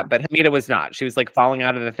 but but Hamida was not. She was like falling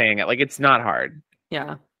out of the thing. Like, it's not hard.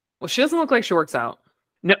 Yeah. Well, she doesn't look like she works out.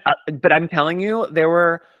 No, but I'm telling you, there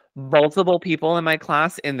were multiple people in my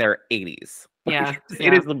class in their 80s. Yeah.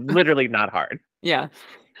 It is literally not hard. Yeah.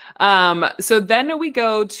 So then we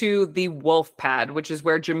go to the wolf pad, which is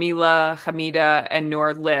where Jamila, Hamida, and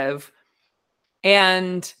Noor live.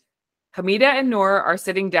 And Hamida and Noor are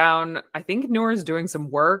sitting down. I think Noor is doing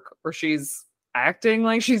some work, or she's acting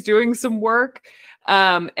like she's doing some work.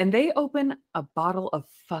 And they open a bottle of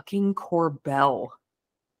fucking Corbel.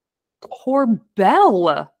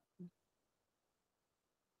 Corbel.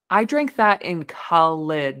 I drank that in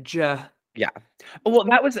college. Yeah. Well,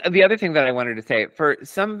 that was the other thing that I wanted to say. For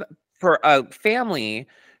a family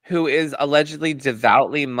who is allegedly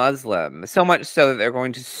devoutly Muslim, so much so that they're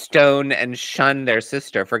going to stone and shun their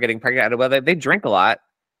sister for getting pregnant. Well, they drink a lot.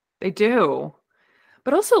 They do.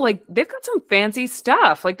 But also, like, they've got some fancy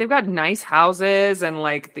stuff. Like, they've got nice houses and,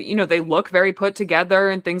 like, they look very put together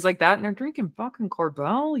and things like that. And they're drinking fucking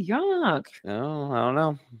Corbel. Yuck. Oh, I don't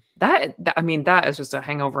know. That is just a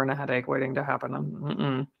hangover and a headache waiting to happen.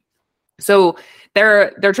 Mm-mm. So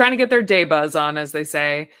they're trying to get their day buzz on, as they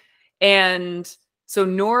say. And so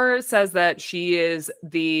Noor says that she is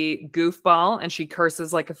the goofball and she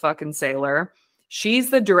curses like a fucking sailor.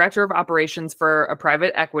 She's the director of operations for a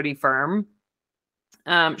private equity firm.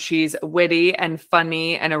 She's witty and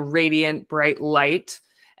funny and a radiant, bright light.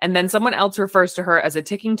 And then someone else refers to her as a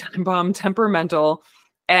ticking time bomb, temperamental.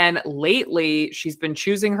 And lately, she's been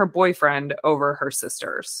choosing her boyfriend over her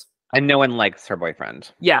sisters. And no one likes her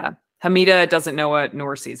boyfriend. Yeah. Hamida doesn't know what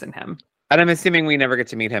Noor sees in him. And I'm assuming we never get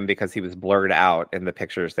to meet him because he was blurred out in the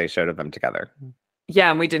pictures they showed of them together. Yeah,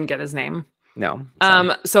 and we didn't get his name. No.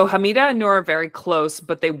 So Hamida and Noor are very close,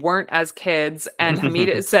 but they weren't as kids. And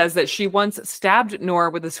Hamida says that she once stabbed Noor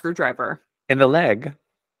with a screwdriver. In the leg.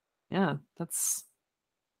 Yeah, that's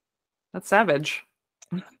savage.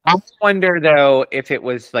 I wonder though if it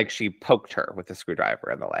was like she poked her with a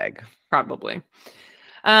screwdriver in the leg. Probably.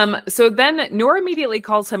 So then Noor immediately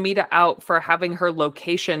calls Hamida out for having her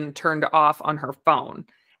location turned off on her phone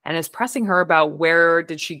and is pressing her about where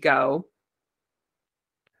did she go.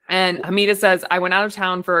 And Hamida says, I went out of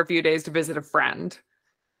town for a few days to visit a friend.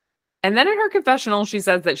 And then in her confessional, she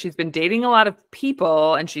says that she's been dating a lot of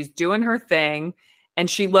people and she's doing her thing. And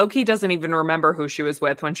she low-key doesn't even remember who she was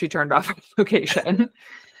with when she turned off her location.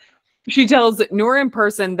 She tells Noor in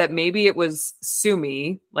person that maybe it was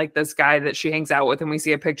Sumi, like this guy that she hangs out with, and we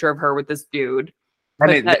see a picture of her with this dude.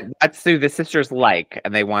 And that's who the sisters like,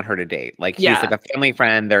 and they want her to date. Like, he's like a family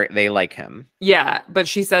friend. They like him. Yeah, but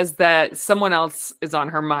she says that someone else is on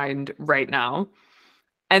her mind right now.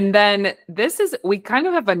 And then we kind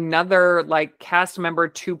of have another like cast member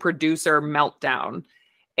to producer meltdown.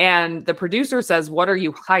 And the producer says, what are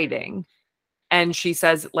you hiding? And she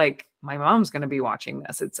says, like, my mom's going to be watching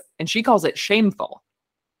this. And she calls it shameful.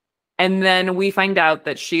 And then we find out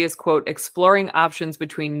that she is, quote, exploring options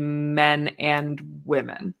between men and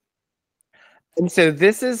women. And so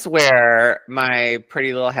this is where my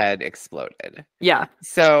pretty little head exploded. Yeah.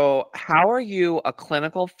 So how are you a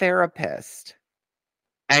clinical therapist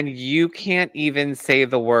and you can't even say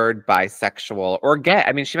the word bisexual or gay?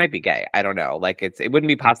 I mean, she might be gay. I don't know. Like, it wouldn't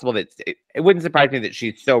be possible that it wouldn't surprise me that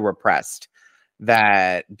she's so repressed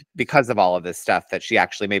that because of all of this stuff that she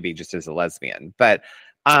actually maybe just is a lesbian. But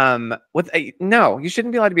no, you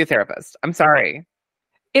shouldn't be allowed to be a therapist. I'm sorry.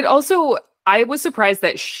 I was surprised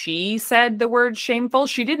that she said the word shameful.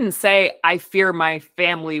 She didn't say, I fear my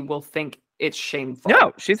family will think it's shameful.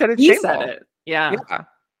 No, she said it's he shameful. Said it. Yeah.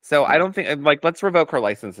 So I don't think, like, let's revoke her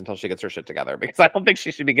license until she gets her shit together, because I don't think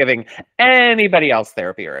she should be giving anybody else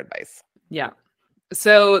therapy or advice. Yeah.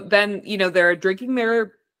 So then, they're drinking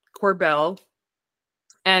their Corbel,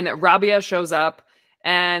 and Rabia shows up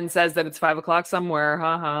and says that it's 5:00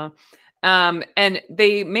 somewhere. And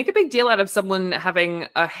they make a big deal out of someone having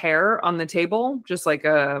a hair on the table, just like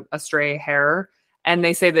a stray hair. And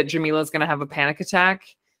they say that Jamila's going to have a panic attack.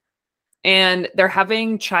 And they're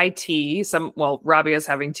having chai tea. Rabia's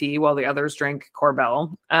having tea while the others drink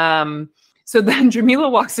Corbel. So then Jamila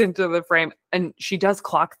walks into the frame and she does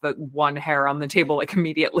clock the one hair on the table like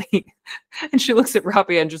immediately. And she looks at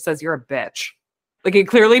Rabia and just says, you're a bitch. Like, it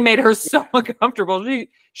clearly made her so uncomfortable.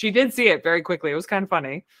 She did see it very quickly. It was kind of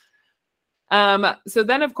funny. So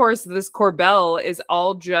then, of course, this Corbel is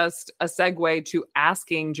all just a segue to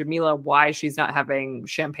asking Jamila why she's not having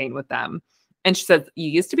champagne with them. And she says, you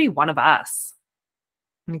used to be one of us.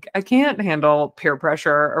 Like, I can't handle peer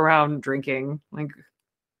pressure around drinking. Like,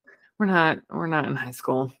 we're not in high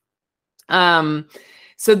school.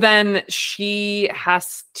 So then she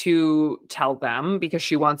has to tell them, because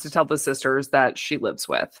she wants to tell the sisters that she lives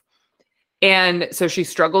with. And so she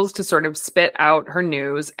struggles to sort of spit out her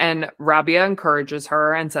news, and Rabia encourages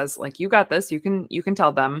her and says, like, you got this, you can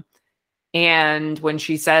tell them. And when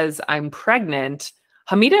she says, I'm pregnant,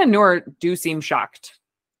 Hamida and Noor do seem shocked.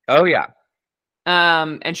 Oh, yeah.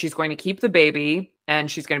 And she's going to keep the baby,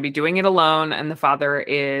 and she's going to be doing it alone, and the father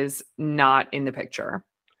is not in the picture.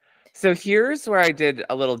 So here's where I did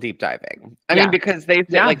a little deep diving. I mean, because they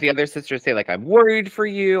say, like, the other sisters say, like, I'm worried for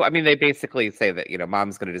you. I mean, they basically say that,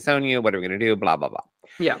 mom's going to disown you. What are we going to do? Blah, blah, blah.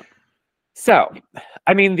 Yeah. So,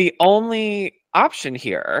 I mean, the only option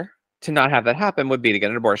here to not have that happen would be to get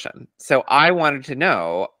an abortion. So I wanted to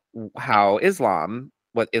know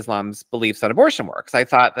what Islam's beliefs on abortion works. I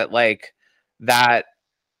thought that, like, that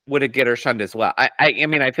would it get her shunned as well? I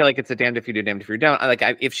mean, I feel like it's a damned if you do, damned if you don't. Like,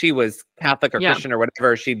 if she was Catholic or Christian or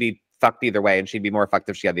whatever, she'd be fucked either way, and she'd be more fucked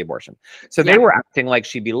if she had the abortion. So they were acting like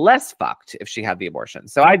she'd be less fucked if she had the abortion.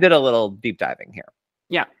 So I did a little deep diving here.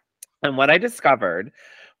 Yeah. And what I discovered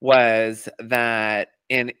was that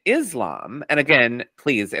in Islam, and again,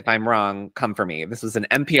 please, if I'm wrong, come for me. This was an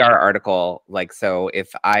NPR article. Like, so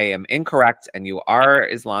if I am incorrect and you are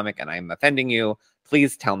Islamic and I'm offending you,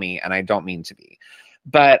 please tell me, and I don't mean to be.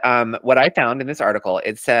 But what I found in this article,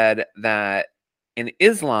 it said that in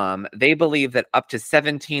Islam, they believe that up to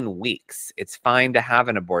 17 weeks, it's fine to have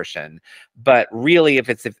an abortion. But really, if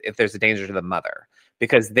there's a danger to the mother,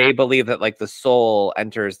 because they believe that, like, the soul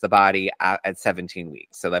enters the body at 17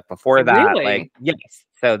 weeks. So that before that, like, yes.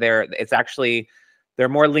 So they're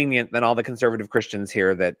more lenient than all the conservative Christians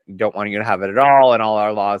here that don't want you to have it at all. And all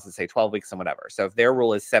our laws that say 12 weeks and whatever. So if their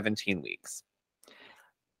rule is 17 weeks.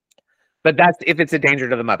 But that's if it's a danger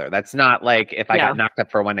to the mother. That's not like if I got knocked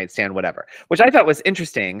up for a one-night stand, whatever. Which I thought was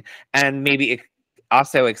interesting, and maybe it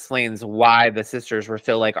also explains why the sisters were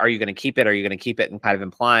still like, "Are you going to keep it? Are you going to keep it?" And kind of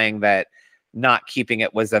implying that not keeping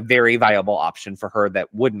it was a very viable option for her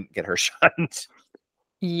that wouldn't get her shunned.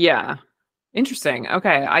 Yeah, interesting.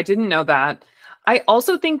 Okay, I didn't know that. I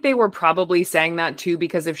also think they were probably saying that too,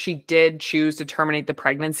 because if she did choose to terminate the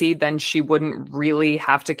pregnancy, then she wouldn't really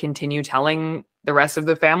have to continue telling the rest of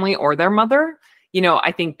the family or their mother. You know,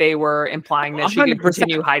 I think they were implying that she could 100%.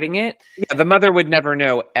 continue hiding it. Yeah, the mother would never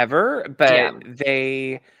know ever, but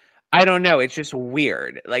Yeah. I don't know. It's just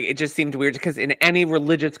weird. Like, it just seemed weird because in any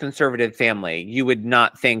religious conservative family, you would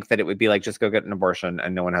not think that it would be like, just go get an abortion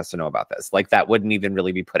and no one has to know about this. Like, that wouldn't even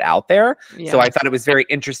really be put out there. Yeah. So I thought it was very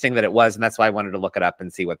interesting that it was, and that's why I wanted to look it up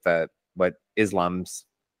and see what Islam's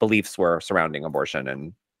beliefs were surrounding abortion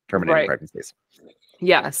and terminating pregnancies.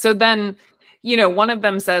 Yeah. So then, you know, one of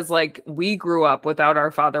them says, like, we grew up without our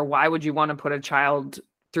father. Why would you want to put a child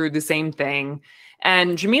through the same thing?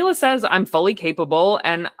 And Jamila says, I'm fully capable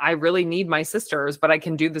and I really need my sisters, but I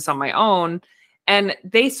can do this on my own. And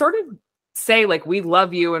they sort of say, like, we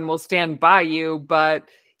love you and we'll stand by you, but,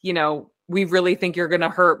 you know, we really think you're going to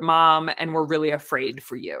hurt mom and we're really afraid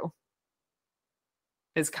for you.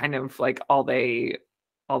 Is kind of like all they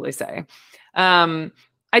say.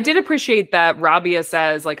 I did appreciate that Rabia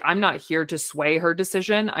says, like, I'm not here to sway her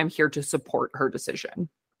decision. I'm here to support her decision.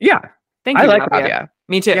 Yeah. Thank you, I like Rabia.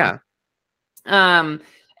 Me too. Yeah. And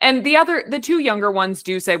the two younger ones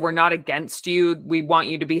do say, we're not against you. We want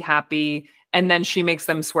you to be happy. And then she makes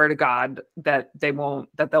them swear to God that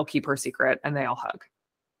they'll keep her secret, and they all hug.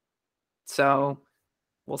 So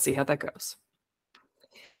we'll see how that goes.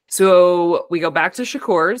 So we go back to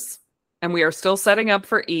Shakur's, and we are still setting up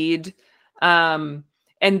for Eid. And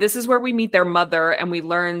this is where we meet their mother, and we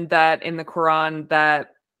learn that in the Quran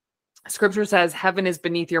that scripture says heaven is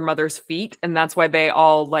beneath your mother's feet, and that's why they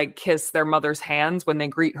all like kiss their mother's hands when they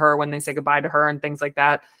greet her, when they say goodbye to her and things like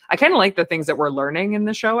that. I kind of like the things that we're learning in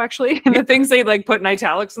the show, actually, and the things they like put in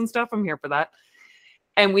italics and stuff. I'm here for that.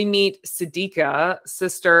 And we meet Siddiqa,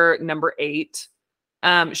 sister number 8.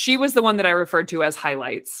 She was the one that I referred to as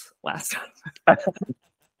highlights last time.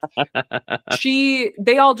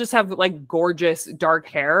 They all just have like gorgeous dark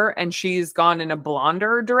hair, and she's gone in a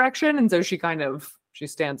blonder direction, and so she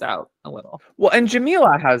stands out a little. Well, and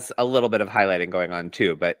Jamila has a little bit of highlighting going on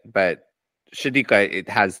too, but Siddiqa, it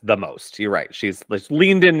has the most. You're right. She's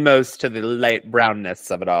leaned in most to the light brownness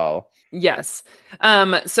of it all. Yes.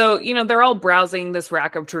 So, you know, they're all browsing this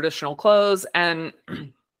rack of traditional clothes, and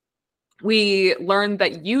we learned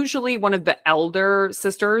that usually one of the elder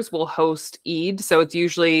sisters will host Eid. So it's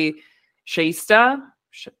usually Shaista,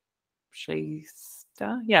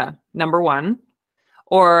 yeah, number 1,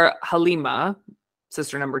 or Halima,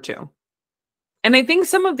 sister number 2. And I think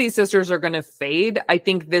some of these sisters are going to fade. I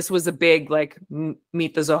think this was a big, like,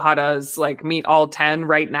 meet the Sozahdahs, like, meet all 10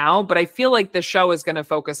 right now. But I feel like the show is going to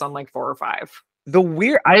focus on, like, 4 or 5.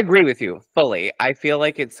 I agree with you fully. I feel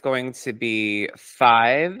like it's going to be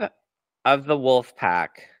 5 of the wolf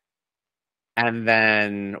pack, and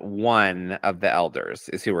then 1 of the elders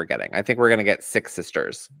is who we're getting. I think we're going to get 6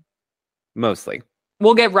 sisters, mostly.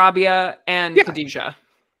 We'll get Rabia and Khadijah.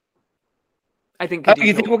 I think. Khadijah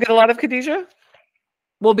you think we'll get a lot of Khadijah?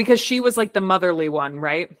 Well, because she was like the motherly one,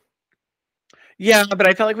 right? Yeah, but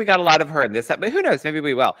I felt like we got a lot of her in this. But who knows? Maybe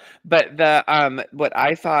we will. But what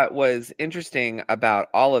I thought was interesting about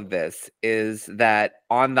all of this is that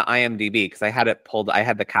on the IMDb, because I had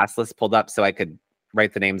the cast list pulled up so I could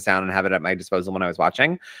write the names down and have it at my disposal when I was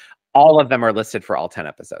watching. All of them are listed for all 10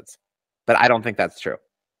 episodes, but I don't think that's true.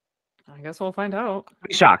 I guess we'll find out. I'd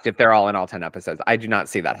be shocked if they're all in all 10 episodes. I do not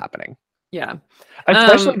see that happening. Yeah.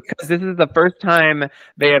 Especially because this is the first time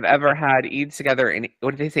they have ever had Eid together in,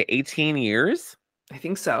 what did they say, 18 years? I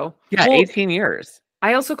think so. Yeah, well, 18 years.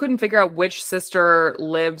 I also couldn't figure out which sister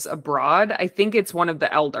lives abroad. I think it's one of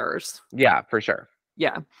the elders. Yeah, for sure.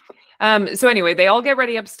 Yeah. So anyway, they all get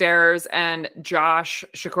ready upstairs, and Josh,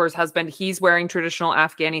 Shakur's husband, he's wearing traditional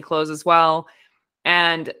Afghani clothes as well.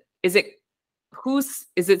 And is it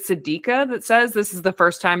Siddiqa that says this is the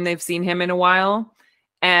first time they've seen him in a while?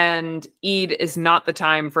 And Eid is not the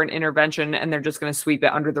time for an intervention, and they're just going to sweep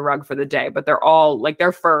it under the rug for the day. But they're all like,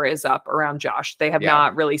 their fur is up around Josh. They have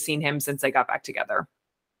not really seen him since they got back together.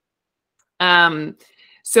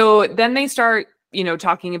 So then they start, you know,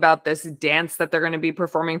 talking about this dance that they're going to be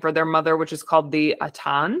performing for their mother, which is called the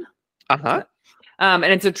Atan. And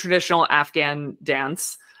it's a traditional Afghan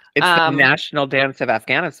dance. It's the national dance of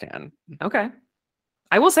Afghanistan. Okay.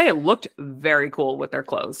 I will say it looked very cool with their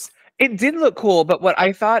clothes. It did look cool, but what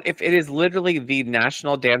I thought, if it is literally the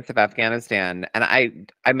national dance of Afghanistan, and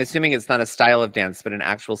I'm assuming it's not a style of dance, but an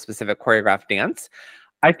actual specific choreographed dance,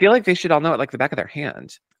 I feel like they should all know it like the back of their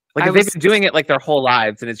hand. Like if they've been doing it like their whole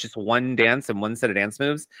lives and it's just one dance and one set of dance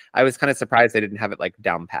moves, I was kind of surprised they didn't have it like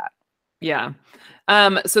down pat. Yeah.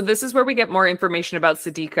 So this is where we get more information about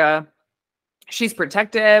Siddiqa. She's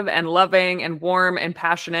protective and loving and warm and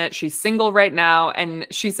passionate. She's single right now. And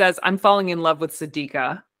she says, I'm falling in love with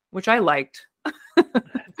Siddiqa, which I liked.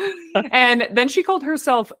 And then she called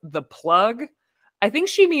herself the plug. I think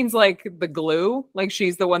she means like the glue, like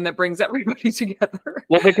she's the one that brings everybody together.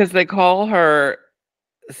 Well, because they call her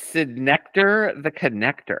Sidnectar the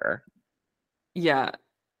connector. Yeah.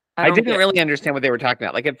 I didn't really understand what they were talking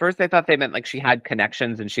about. Like at first I thought they meant like she had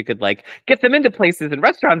connections and she could like get them into places and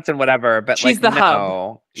restaurants and whatever, but she's like the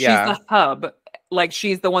hub. Yeah. She's the hub. Like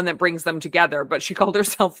she's the one that brings them together, but she called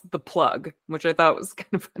herself the plug, which I thought was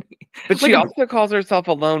kind of funny. But like she also calls herself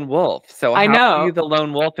a lone wolf. So I how know. are you the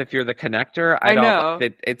lone wolf if you're the connector? I know.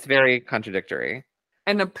 It's very contradictory.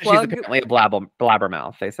 And a plug. She's apparently a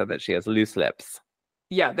blabbermouth. They said that she has loose lips.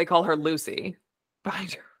 Yeah, they call her Lucy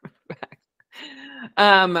behind her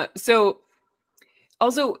back. So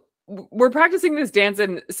also we're practicing this dance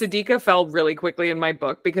and Siddiqa fell really quickly in my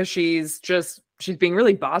book because she's being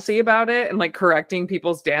really bossy about it and like correcting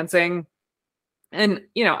people's dancing. And,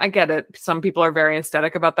 you know, I get it. Some people are very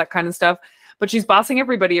aesthetic about that kind of stuff, but she's bossing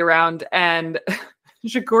everybody around. And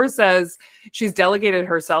Shakur says she's delegated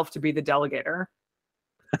herself to be the delegator.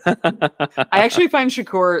 I actually find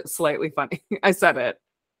Shakur slightly funny. I said it.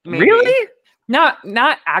 Maybe. Really?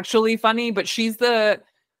 Not actually funny, but she's the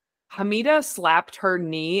Hamida slapped her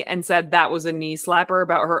knee and said that was a knee slapper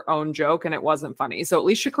about her own joke, and it wasn't funny. So at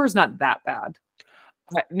least Shakur's not that bad.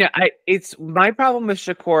 No, it's my problem with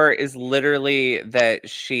Shakur is literally that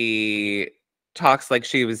she talks like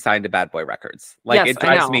she was signed to Bad Boy Records. Like it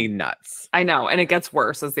drives me nuts. I know, and it gets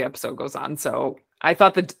worse as the episode goes on. So I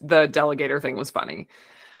thought the delegator thing was funny.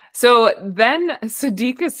 So then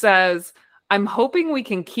Siddiqa says, I'm hoping we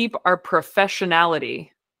can keep our professionality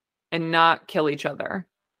and not kill each other.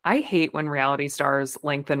 I hate when reality stars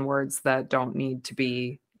lengthen words that don't need to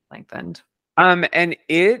be lengthened. And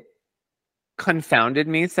it confounded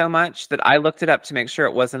me so much that I looked it up to make sure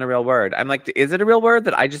it wasn't a real word. I'm like, is it a real word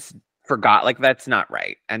that I just forgot? Like, that's not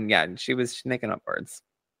right. And yeah, she was making up words.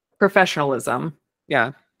 Professionalism.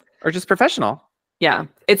 Yeah. Or just professional. Yeah.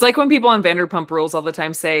 It's like when people on Vanderpump Rules all the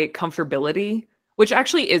time say comfortability, which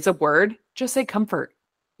actually is a word. Just say comfort.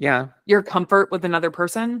 Yeah. Your comfort with another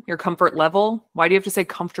person, your comfort level. Why do you have to say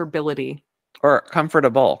comfortability? Or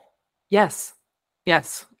comfortable. Yes.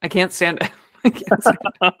 Yes. I can't stand it. I can't stand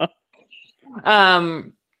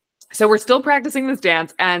it. So we're still practicing this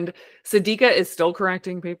dance and Siddiqa is still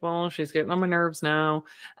correcting people. She's getting on my nerves now.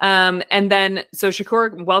 And then, so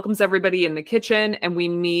Shakur welcomes everybody in the kitchen and we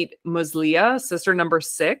meet Muslia, sister number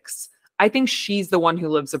 6. I think she's the one who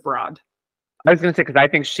lives abroad. I was going to say, because I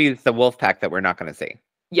think she's the wolf pack that we're not going to see.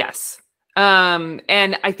 Yes. And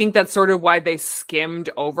I think that's sort of why they skimmed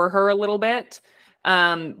over her a little bit.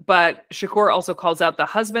 But Shakur also calls out the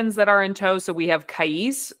husbands that are in tow. So we have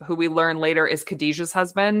Kais, who we learn later is Khadijah's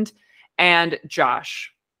husband, and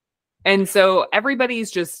Josh. And so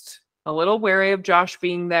everybody's just a little wary of Josh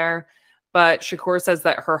being there. But Shakur says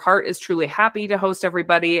that her heart is truly happy to host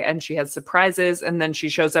everybody and she has surprises. And then she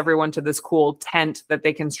shows everyone to this cool tent that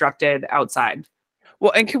they constructed outside.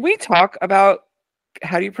 Well, and can we talk about,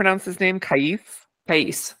 how do you pronounce his name? Kais?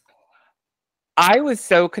 Kais. I was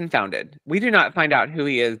so confounded. We do not find out who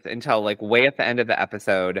he is until like way at the end of the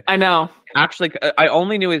episode. I know. Actually, I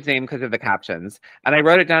only knew his name because of the captions. And I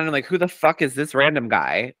wrote it down and like, who the fuck is this random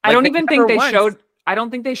guy? Like, I don't even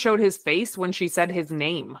think they showed his face when she said his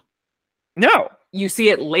name. No. You see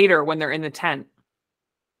it later when they're in the tent.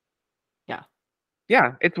 Yeah.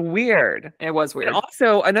 Yeah, it's weird. It was weird. And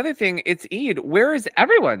also, another thing, it's Eid. Where is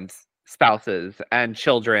everyone's spouses and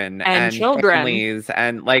children and families?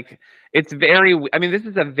 And like, it's very, I mean, this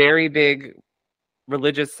is a very big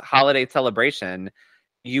religious holiday celebration.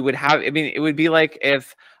 You would have, I mean, it would be like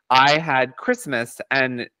if I had Christmas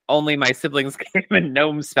and only my siblings came and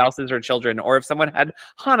no spouses or children, or if someone had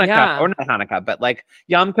Hanukkah, or not Hanukkah, but like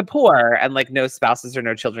Yom Kippur and like no spouses or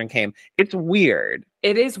no children came. It's weird.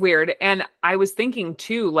 It is weird. And I was thinking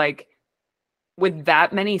too, like with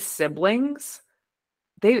that many siblings,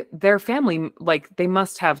 their family, like they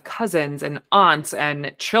must have cousins and aunts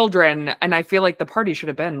and children. And I feel like the party should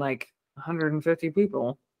have been like 150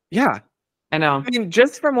 people. Yeah. I know. I mean,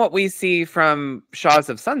 just from what we see from Shaws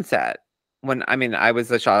of Sunset, I was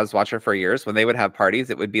a Shaw's watcher for years. When they would have parties,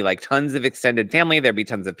 it would be like tons of extended family. There'd be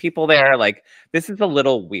tons of people there. Like, this is a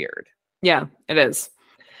little weird. Yeah, it is.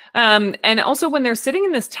 And also when they're sitting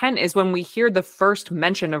in this tent is when we hear the first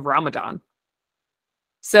mention of Ramadan.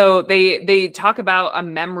 So they talk about a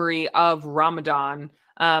memory of Ramadan,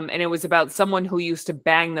 and it was about someone who used to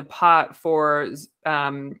bang the pot for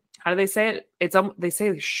how do they say it? They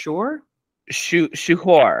say sure.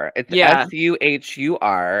 Shuhur. It's Yeah.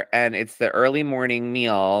 Suhur, and it's the early morning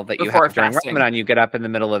meal that you Before have during fasting. Ramadan. You get up in the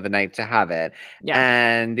middle of the night to have it. Yeah.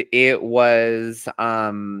 And it was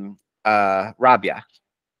Rabia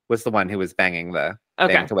was the one who was banging the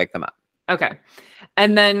thing to wake them up. Okay.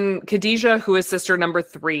 And then Khadijah, who is sister number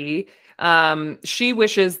 3, she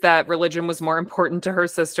wishes that religion was more important to her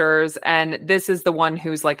sisters. And this is the one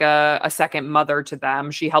who's like a second mother to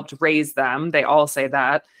them. She helped raise them. They all say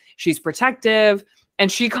that. She's protective,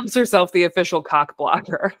 and she calls herself the official cock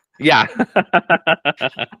blocker. Yeah.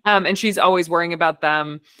 And she's always worrying about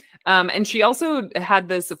them. And she also had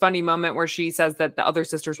this funny moment where she says that the other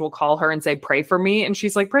sisters will call her and say, pray for me. And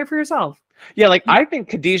she's like, pray for yourself. Yeah, like, I think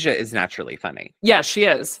Khadijah is naturally funny. Yeah, she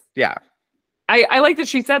is. Yeah. I like that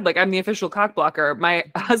she said, like, I'm the official cock blocker. My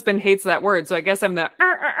husband hates that word, so I guess I'm the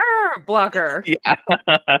blocker. Yeah.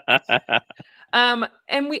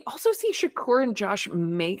 And we also see Shakur and Josh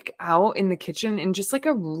make out in the kitchen in just like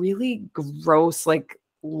a really gross, like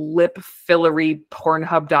lip fillery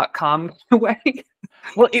Pornhub.com way.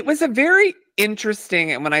 Well, it was a very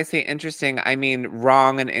interesting, and when I say interesting, I mean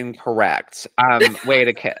wrong and incorrect way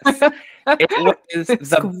to kiss. It was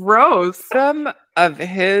the gross bottom of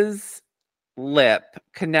his lip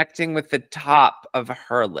connecting with the top of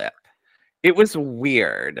her lip. It was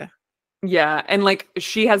weird. Yeah, and like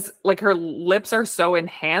she has like her lips are so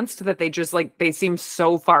enhanced that they just like they seem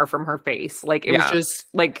so far from her face. Like it was just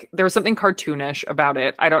like there was something cartoonish about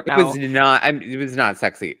it. I don't know. It was not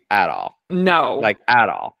sexy at all. No. Like at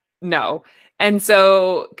all. No. And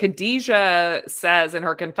so Khadijah says in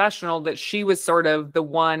her confessional that she was sort of the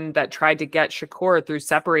one that tried to get Shakur through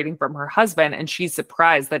separating from her husband, and she's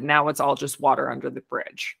surprised that now it's all just water under the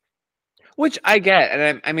bridge. Which I get.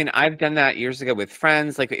 And I mean, I've done that years ago with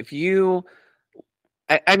friends. Like if you,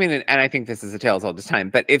 I mean, and I think this is a tale as old as time,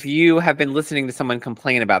 but if you have been listening to someone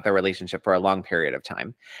complain about their relationship for a long period of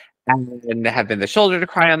time and have been the shoulder to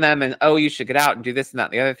cry on them and, oh, you should get out and do this and that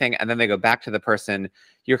and the other thing, and then they go back to the person,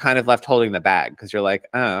 you're kind of left holding the bag because you're like,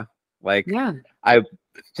 I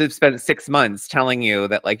spent 6 months telling you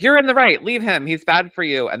that, like, you're in the right, leave him, he's bad for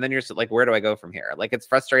you. And then you're like, where do I go from here? Like, it's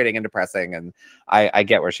frustrating and depressing. And I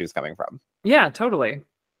get where she was coming from. Yeah, totally.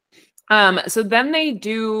 So then they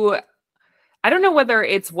do, I don't know whether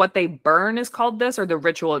it's what they burn is called this or the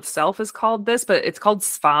ritual itself is called this, but it's called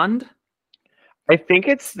Sfand. I think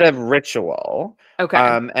it's the ritual. Okay.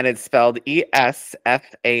 And it's spelled Esfand.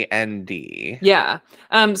 Yeah.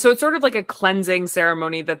 So it's sort of like a cleansing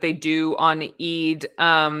ceremony that they do on Eid.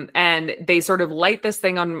 And they sort of light this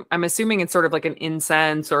thing on, I'm assuming it's sort of like an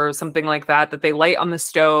incense or something like that they light on the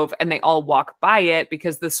stove, and they all walk by it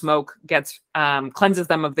because the smoke gets cleanses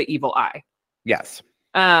them of the evil eye. Yes.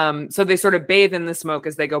 So they sort of bathe in the smoke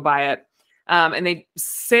as they go by it. And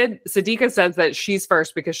Siddiqa says that she's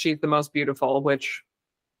first because she's the most beautiful, which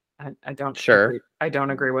I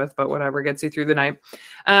don't agree with, but whatever gets you through the night.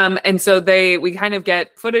 And so we kind of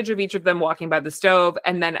get footage of each of them walking by the stove.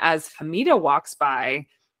 And then as Hamida walks by,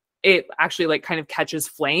 it actually like kind of catches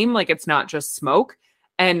flame. Like it's not just smoke,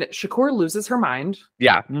 and Shakur loses her mind.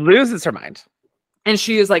 Yeah. Loses her mind. And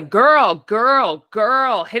she is like, girl,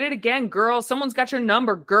 hit it again, girl. Someone's got your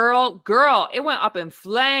number, girl. It went up in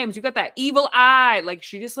flames. You got that evil eye. Like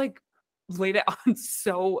she just like laid it on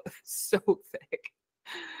so thick.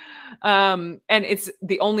 And it's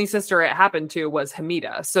the only sister it happened to was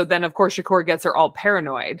Hamida. So then of course Shakur gets her all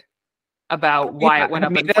paranoid about why it went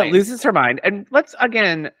up in flames. Hamida loses her mind. And let's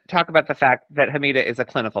again talk about the fact that Hamida is a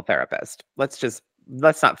clinical therapist. Let's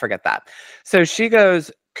not forget that. So she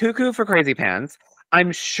goes cuckoo for crazy pants.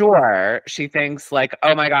 I'm sure she thinks like,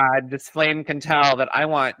 oh my God, this flame can tell that I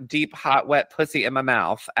want deep, hot, wet pussy in my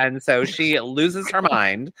mouth. And so she loses her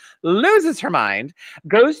mind,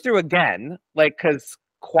 goes through again, like, because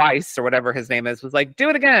Quais or whatever his name is was like, do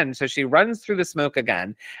it again. So she runs through the smoke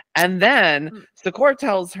again. And then Shakur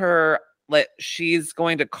tells her that she's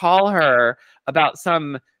going to call her about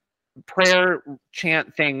some prayer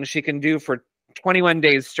chant thing she can do for 21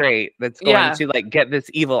 days straight that's going to like get this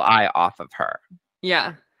evil eye off of her.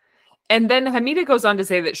 Yeah. And then Hamida goes on to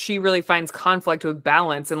say that she really finds conflict with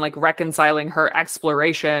balance and like reconciling her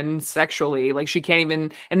exploration sexually. Like she can't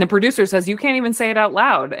even, and the producer says, you can't even say it out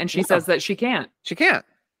loud. And she says that she can't. She can't.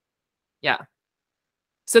 Yeah.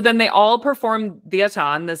 So then they all perform the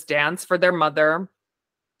atan, this dance for their mother.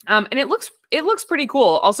 And it looks pretty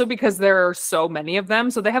cool. Also because there are so many of them.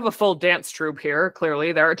 So they have a full dance troupe here.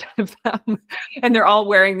 Clearly there are 10 of them. And they're all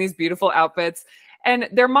wearing these beautiful outfits. And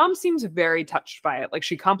their mom seems very touched by it. Like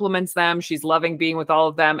she compliments them. She's loving being with all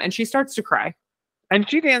of them. And she starts to cry. And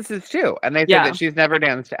she dances too. And they said that she's never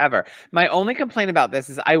danced ever. My only complaint about this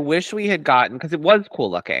is I wish we had gotten, because it was cool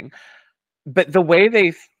looking, but the way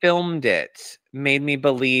they filmed it made me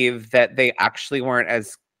believe that they actually weren't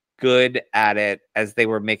as good at it as they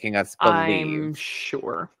were making us believe. I'm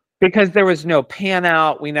sure. Because there was no pan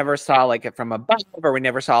out. We never saw like it from above, or we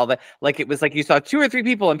never saw it was like you saw 2 or 3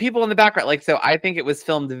 people and people in the background. Like, so I think it was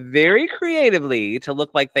filmed very creatively to look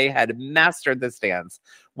like they had mastered this dance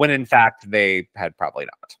when in fact they had probably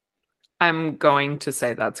not. I'm going to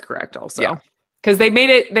say that's correct also. Yeah. Because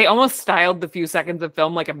they almost styled the few seconds of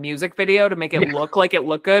film like a music video to make it look like it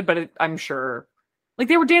looked good, but I'm sure like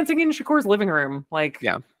they were dancing in Shakur's living room. Like,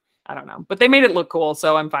 I don't know, but they made it look cool,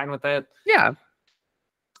 so I'm fine with it. Yeah.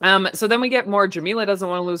 So then we get more. Jamila doesn't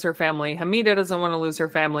want to lose her family. Hamida doesn't want to lose her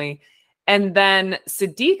family. And then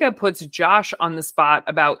Siddiqa puts Josh on the spot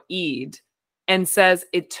about Eid and says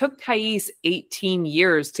it took Kais 18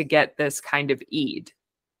 years to get this kind of Eid.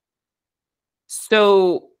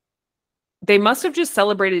 So they must have just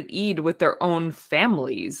celebrated Eid with their own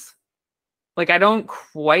families. Like, I don't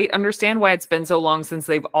quite understand why it's been so long since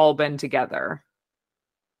they've all been together.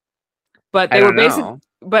 But they were basically,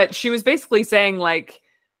 but she was basically saying like,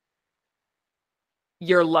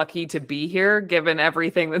 you're lucky to be here given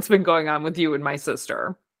everything that's been going on with you and my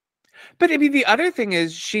sister. But I mean, the other thing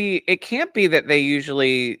is it can't be that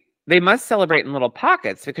they must celebrate in little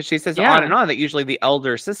pockets, because she says on and on that usually the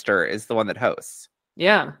elder sister is the one that hosts.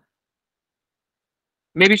 Yeah.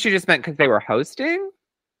 Maybe she just meant because they were hosting?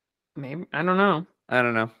 Maybe. I don't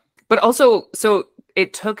know. But also, so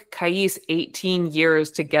it took Kais 18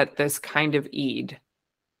 years to get this kind of Eid.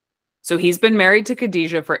 So he's been married to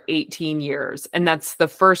Khadijah for 18 years. And that's the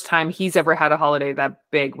first time he's ever had a holiday that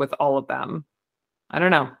big with all of them. I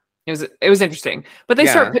don't know. It was interesting. But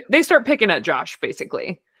they start picking at Josh,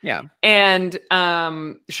 basically. Yeah. And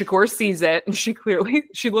Shakur sees it, and she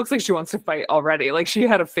looks like she wants to fight already. Like she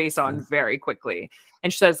had a face on very quickly.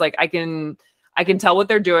 And she says, like, I can tell what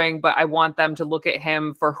they're doing, but I want them to look at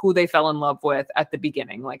him for who they fell in love with at the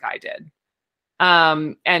beginning, like I did.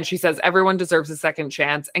 And she says everyone deserves a second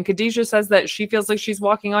chance. And Khadijah says that she feels like she's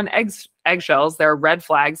walking on eggshells. There are red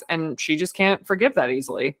flags, and she just can't forgive that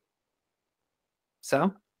easily.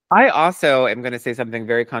 So I also am going to say something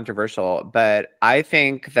very controversial, but I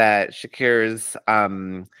think that Shakir's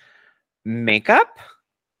makeup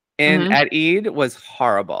at Eid was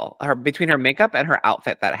horrible. Between her makeup and her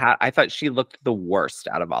outfit, that hat, I thought she looked the worst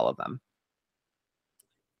out of all of them.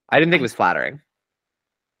 I didn't think it was flattering.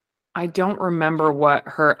 I don't remember what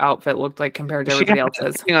her outfit looked like compared to everybody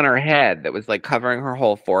else's. Something on her head that was like covering her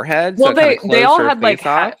whole forehead. Well, so they all had like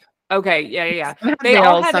okay, yeah.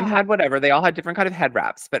 Some had whatever. They all had different kind of head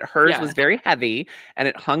wraps, but hers was very heavy and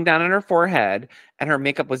it hung down on her forehead, and her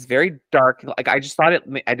makeup was very dark. Like I just thought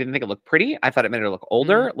I didn't think it looked pretty. I thought it made her look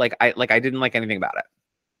older. Like I didn't like anything about it.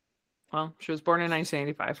 Well, she was born in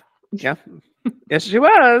 1985. Yeah. Yes, she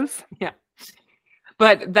was. Yeah.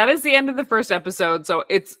 But that is the end of the first episode. So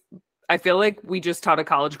I feel like we just taught a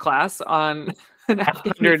college class on an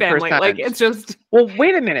Afghan family. Like it's just. Well,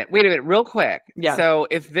 wait a minute, real quick. Yeah. So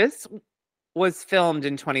if this was filmed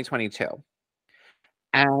in 2022,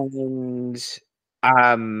 and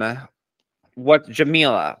what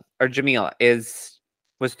Jamila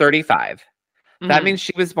was 35, that means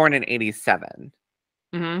she was born in 87.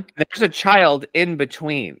 There's a child in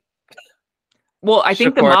between. Well, I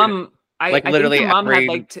think the mom. I think the mom had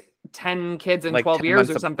like 10 kids in 12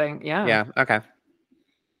 years or something. Yeah. Yeah. Okay.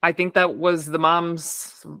 I think that was the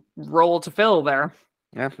mom's role to fill there.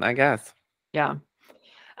 Yeah, I guess. Yeah.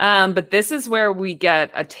 But this is where we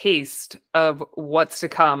get a taste of what's to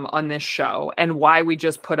come on this show and why we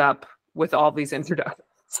just put up with all these introductions.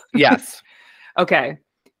 Yes. Okay.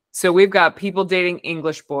 So we've got people dating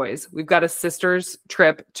English boys. We've got a sister's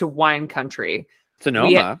trip to wine country.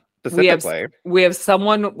 Sonoma. Specifically. We have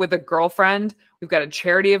someone with a girlfriend. We've got a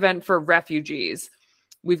charity event for refugees.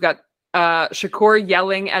 We've got Shakur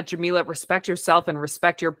yelling at Jamila, respect yourself and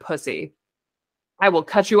respect your pussy. I will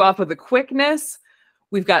cut you off with a quickness.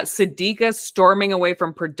 We've got Siddiqa storming away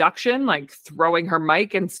from production, like throwing her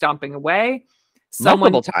mic and stomping away.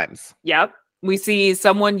 Multiple times. Yep. We see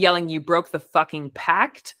someone yelling, you broke the fucking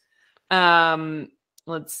pact.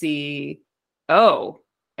 Let's see. Oh.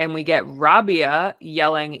 And we get Rabia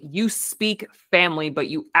yelling, you speak family, but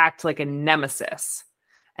you act like a nemesis.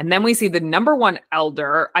 And then we see the number one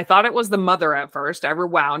elder. I thought it was the mother at first. I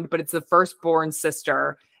rewound, but it's the firstborn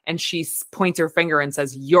sister. And she points her finger and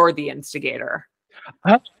says, "You're the instigator."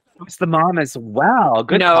 Oh, it was the mom as well.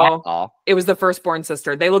 Good call. It was the firstborn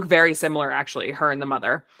sister. They look very similar, actually, her and the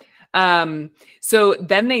mother. So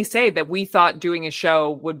then they say that we thought doing a show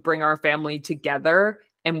would bring our family together,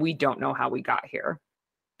 and we don't know how we got here.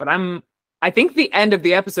 But I think the end of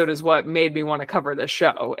the episode is what made me want to cover this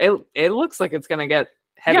show. It looks like it's going to get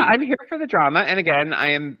heavy. Yeah, I'm here for the drama. And again,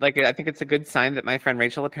 I think it's a good sign that my friend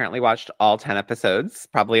Rachel apparently watched all 10 episodes,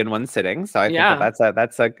 probably in one sitting. So I think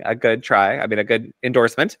that's a good try. I mean, a good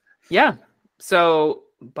endorsement. Yeah. So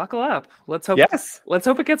buckle up. Let's hope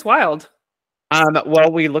it gets wild.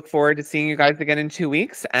 Well, we look forward to seeing you guys again in 2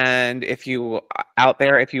 weeks. And if you out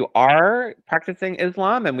there, if you are practicing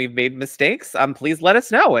Islam and we've made mistakes, please let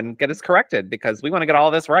us know and get us corrected, because we want to get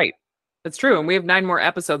all this right. It's true. And we have 9 more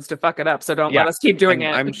episodes to fuck it up. So don't let us keep doing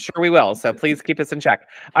it. I'm sure we will. So please keep us in check.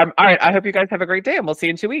 All right. I hope you guys have a great day, and we'll see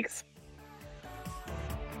you in 2 weeks.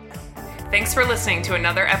 Thanks for listening to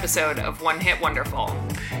another episode of One Hit Wonderful.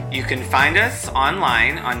 You can find us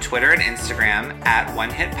online on Twitter and Instagram at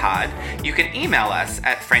OneHitPod. You can email us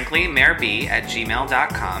at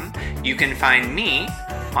franklymareb@gmail.com. You can find me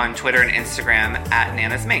on Twitter and Instagram at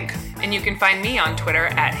NanasMink. And you can find me on Twitter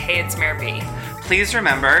at HeyIt'sMareB. Please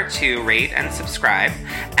remember to rate and subscribe.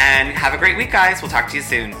 And have a great week, guys. We'll talk to you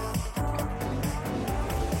soon.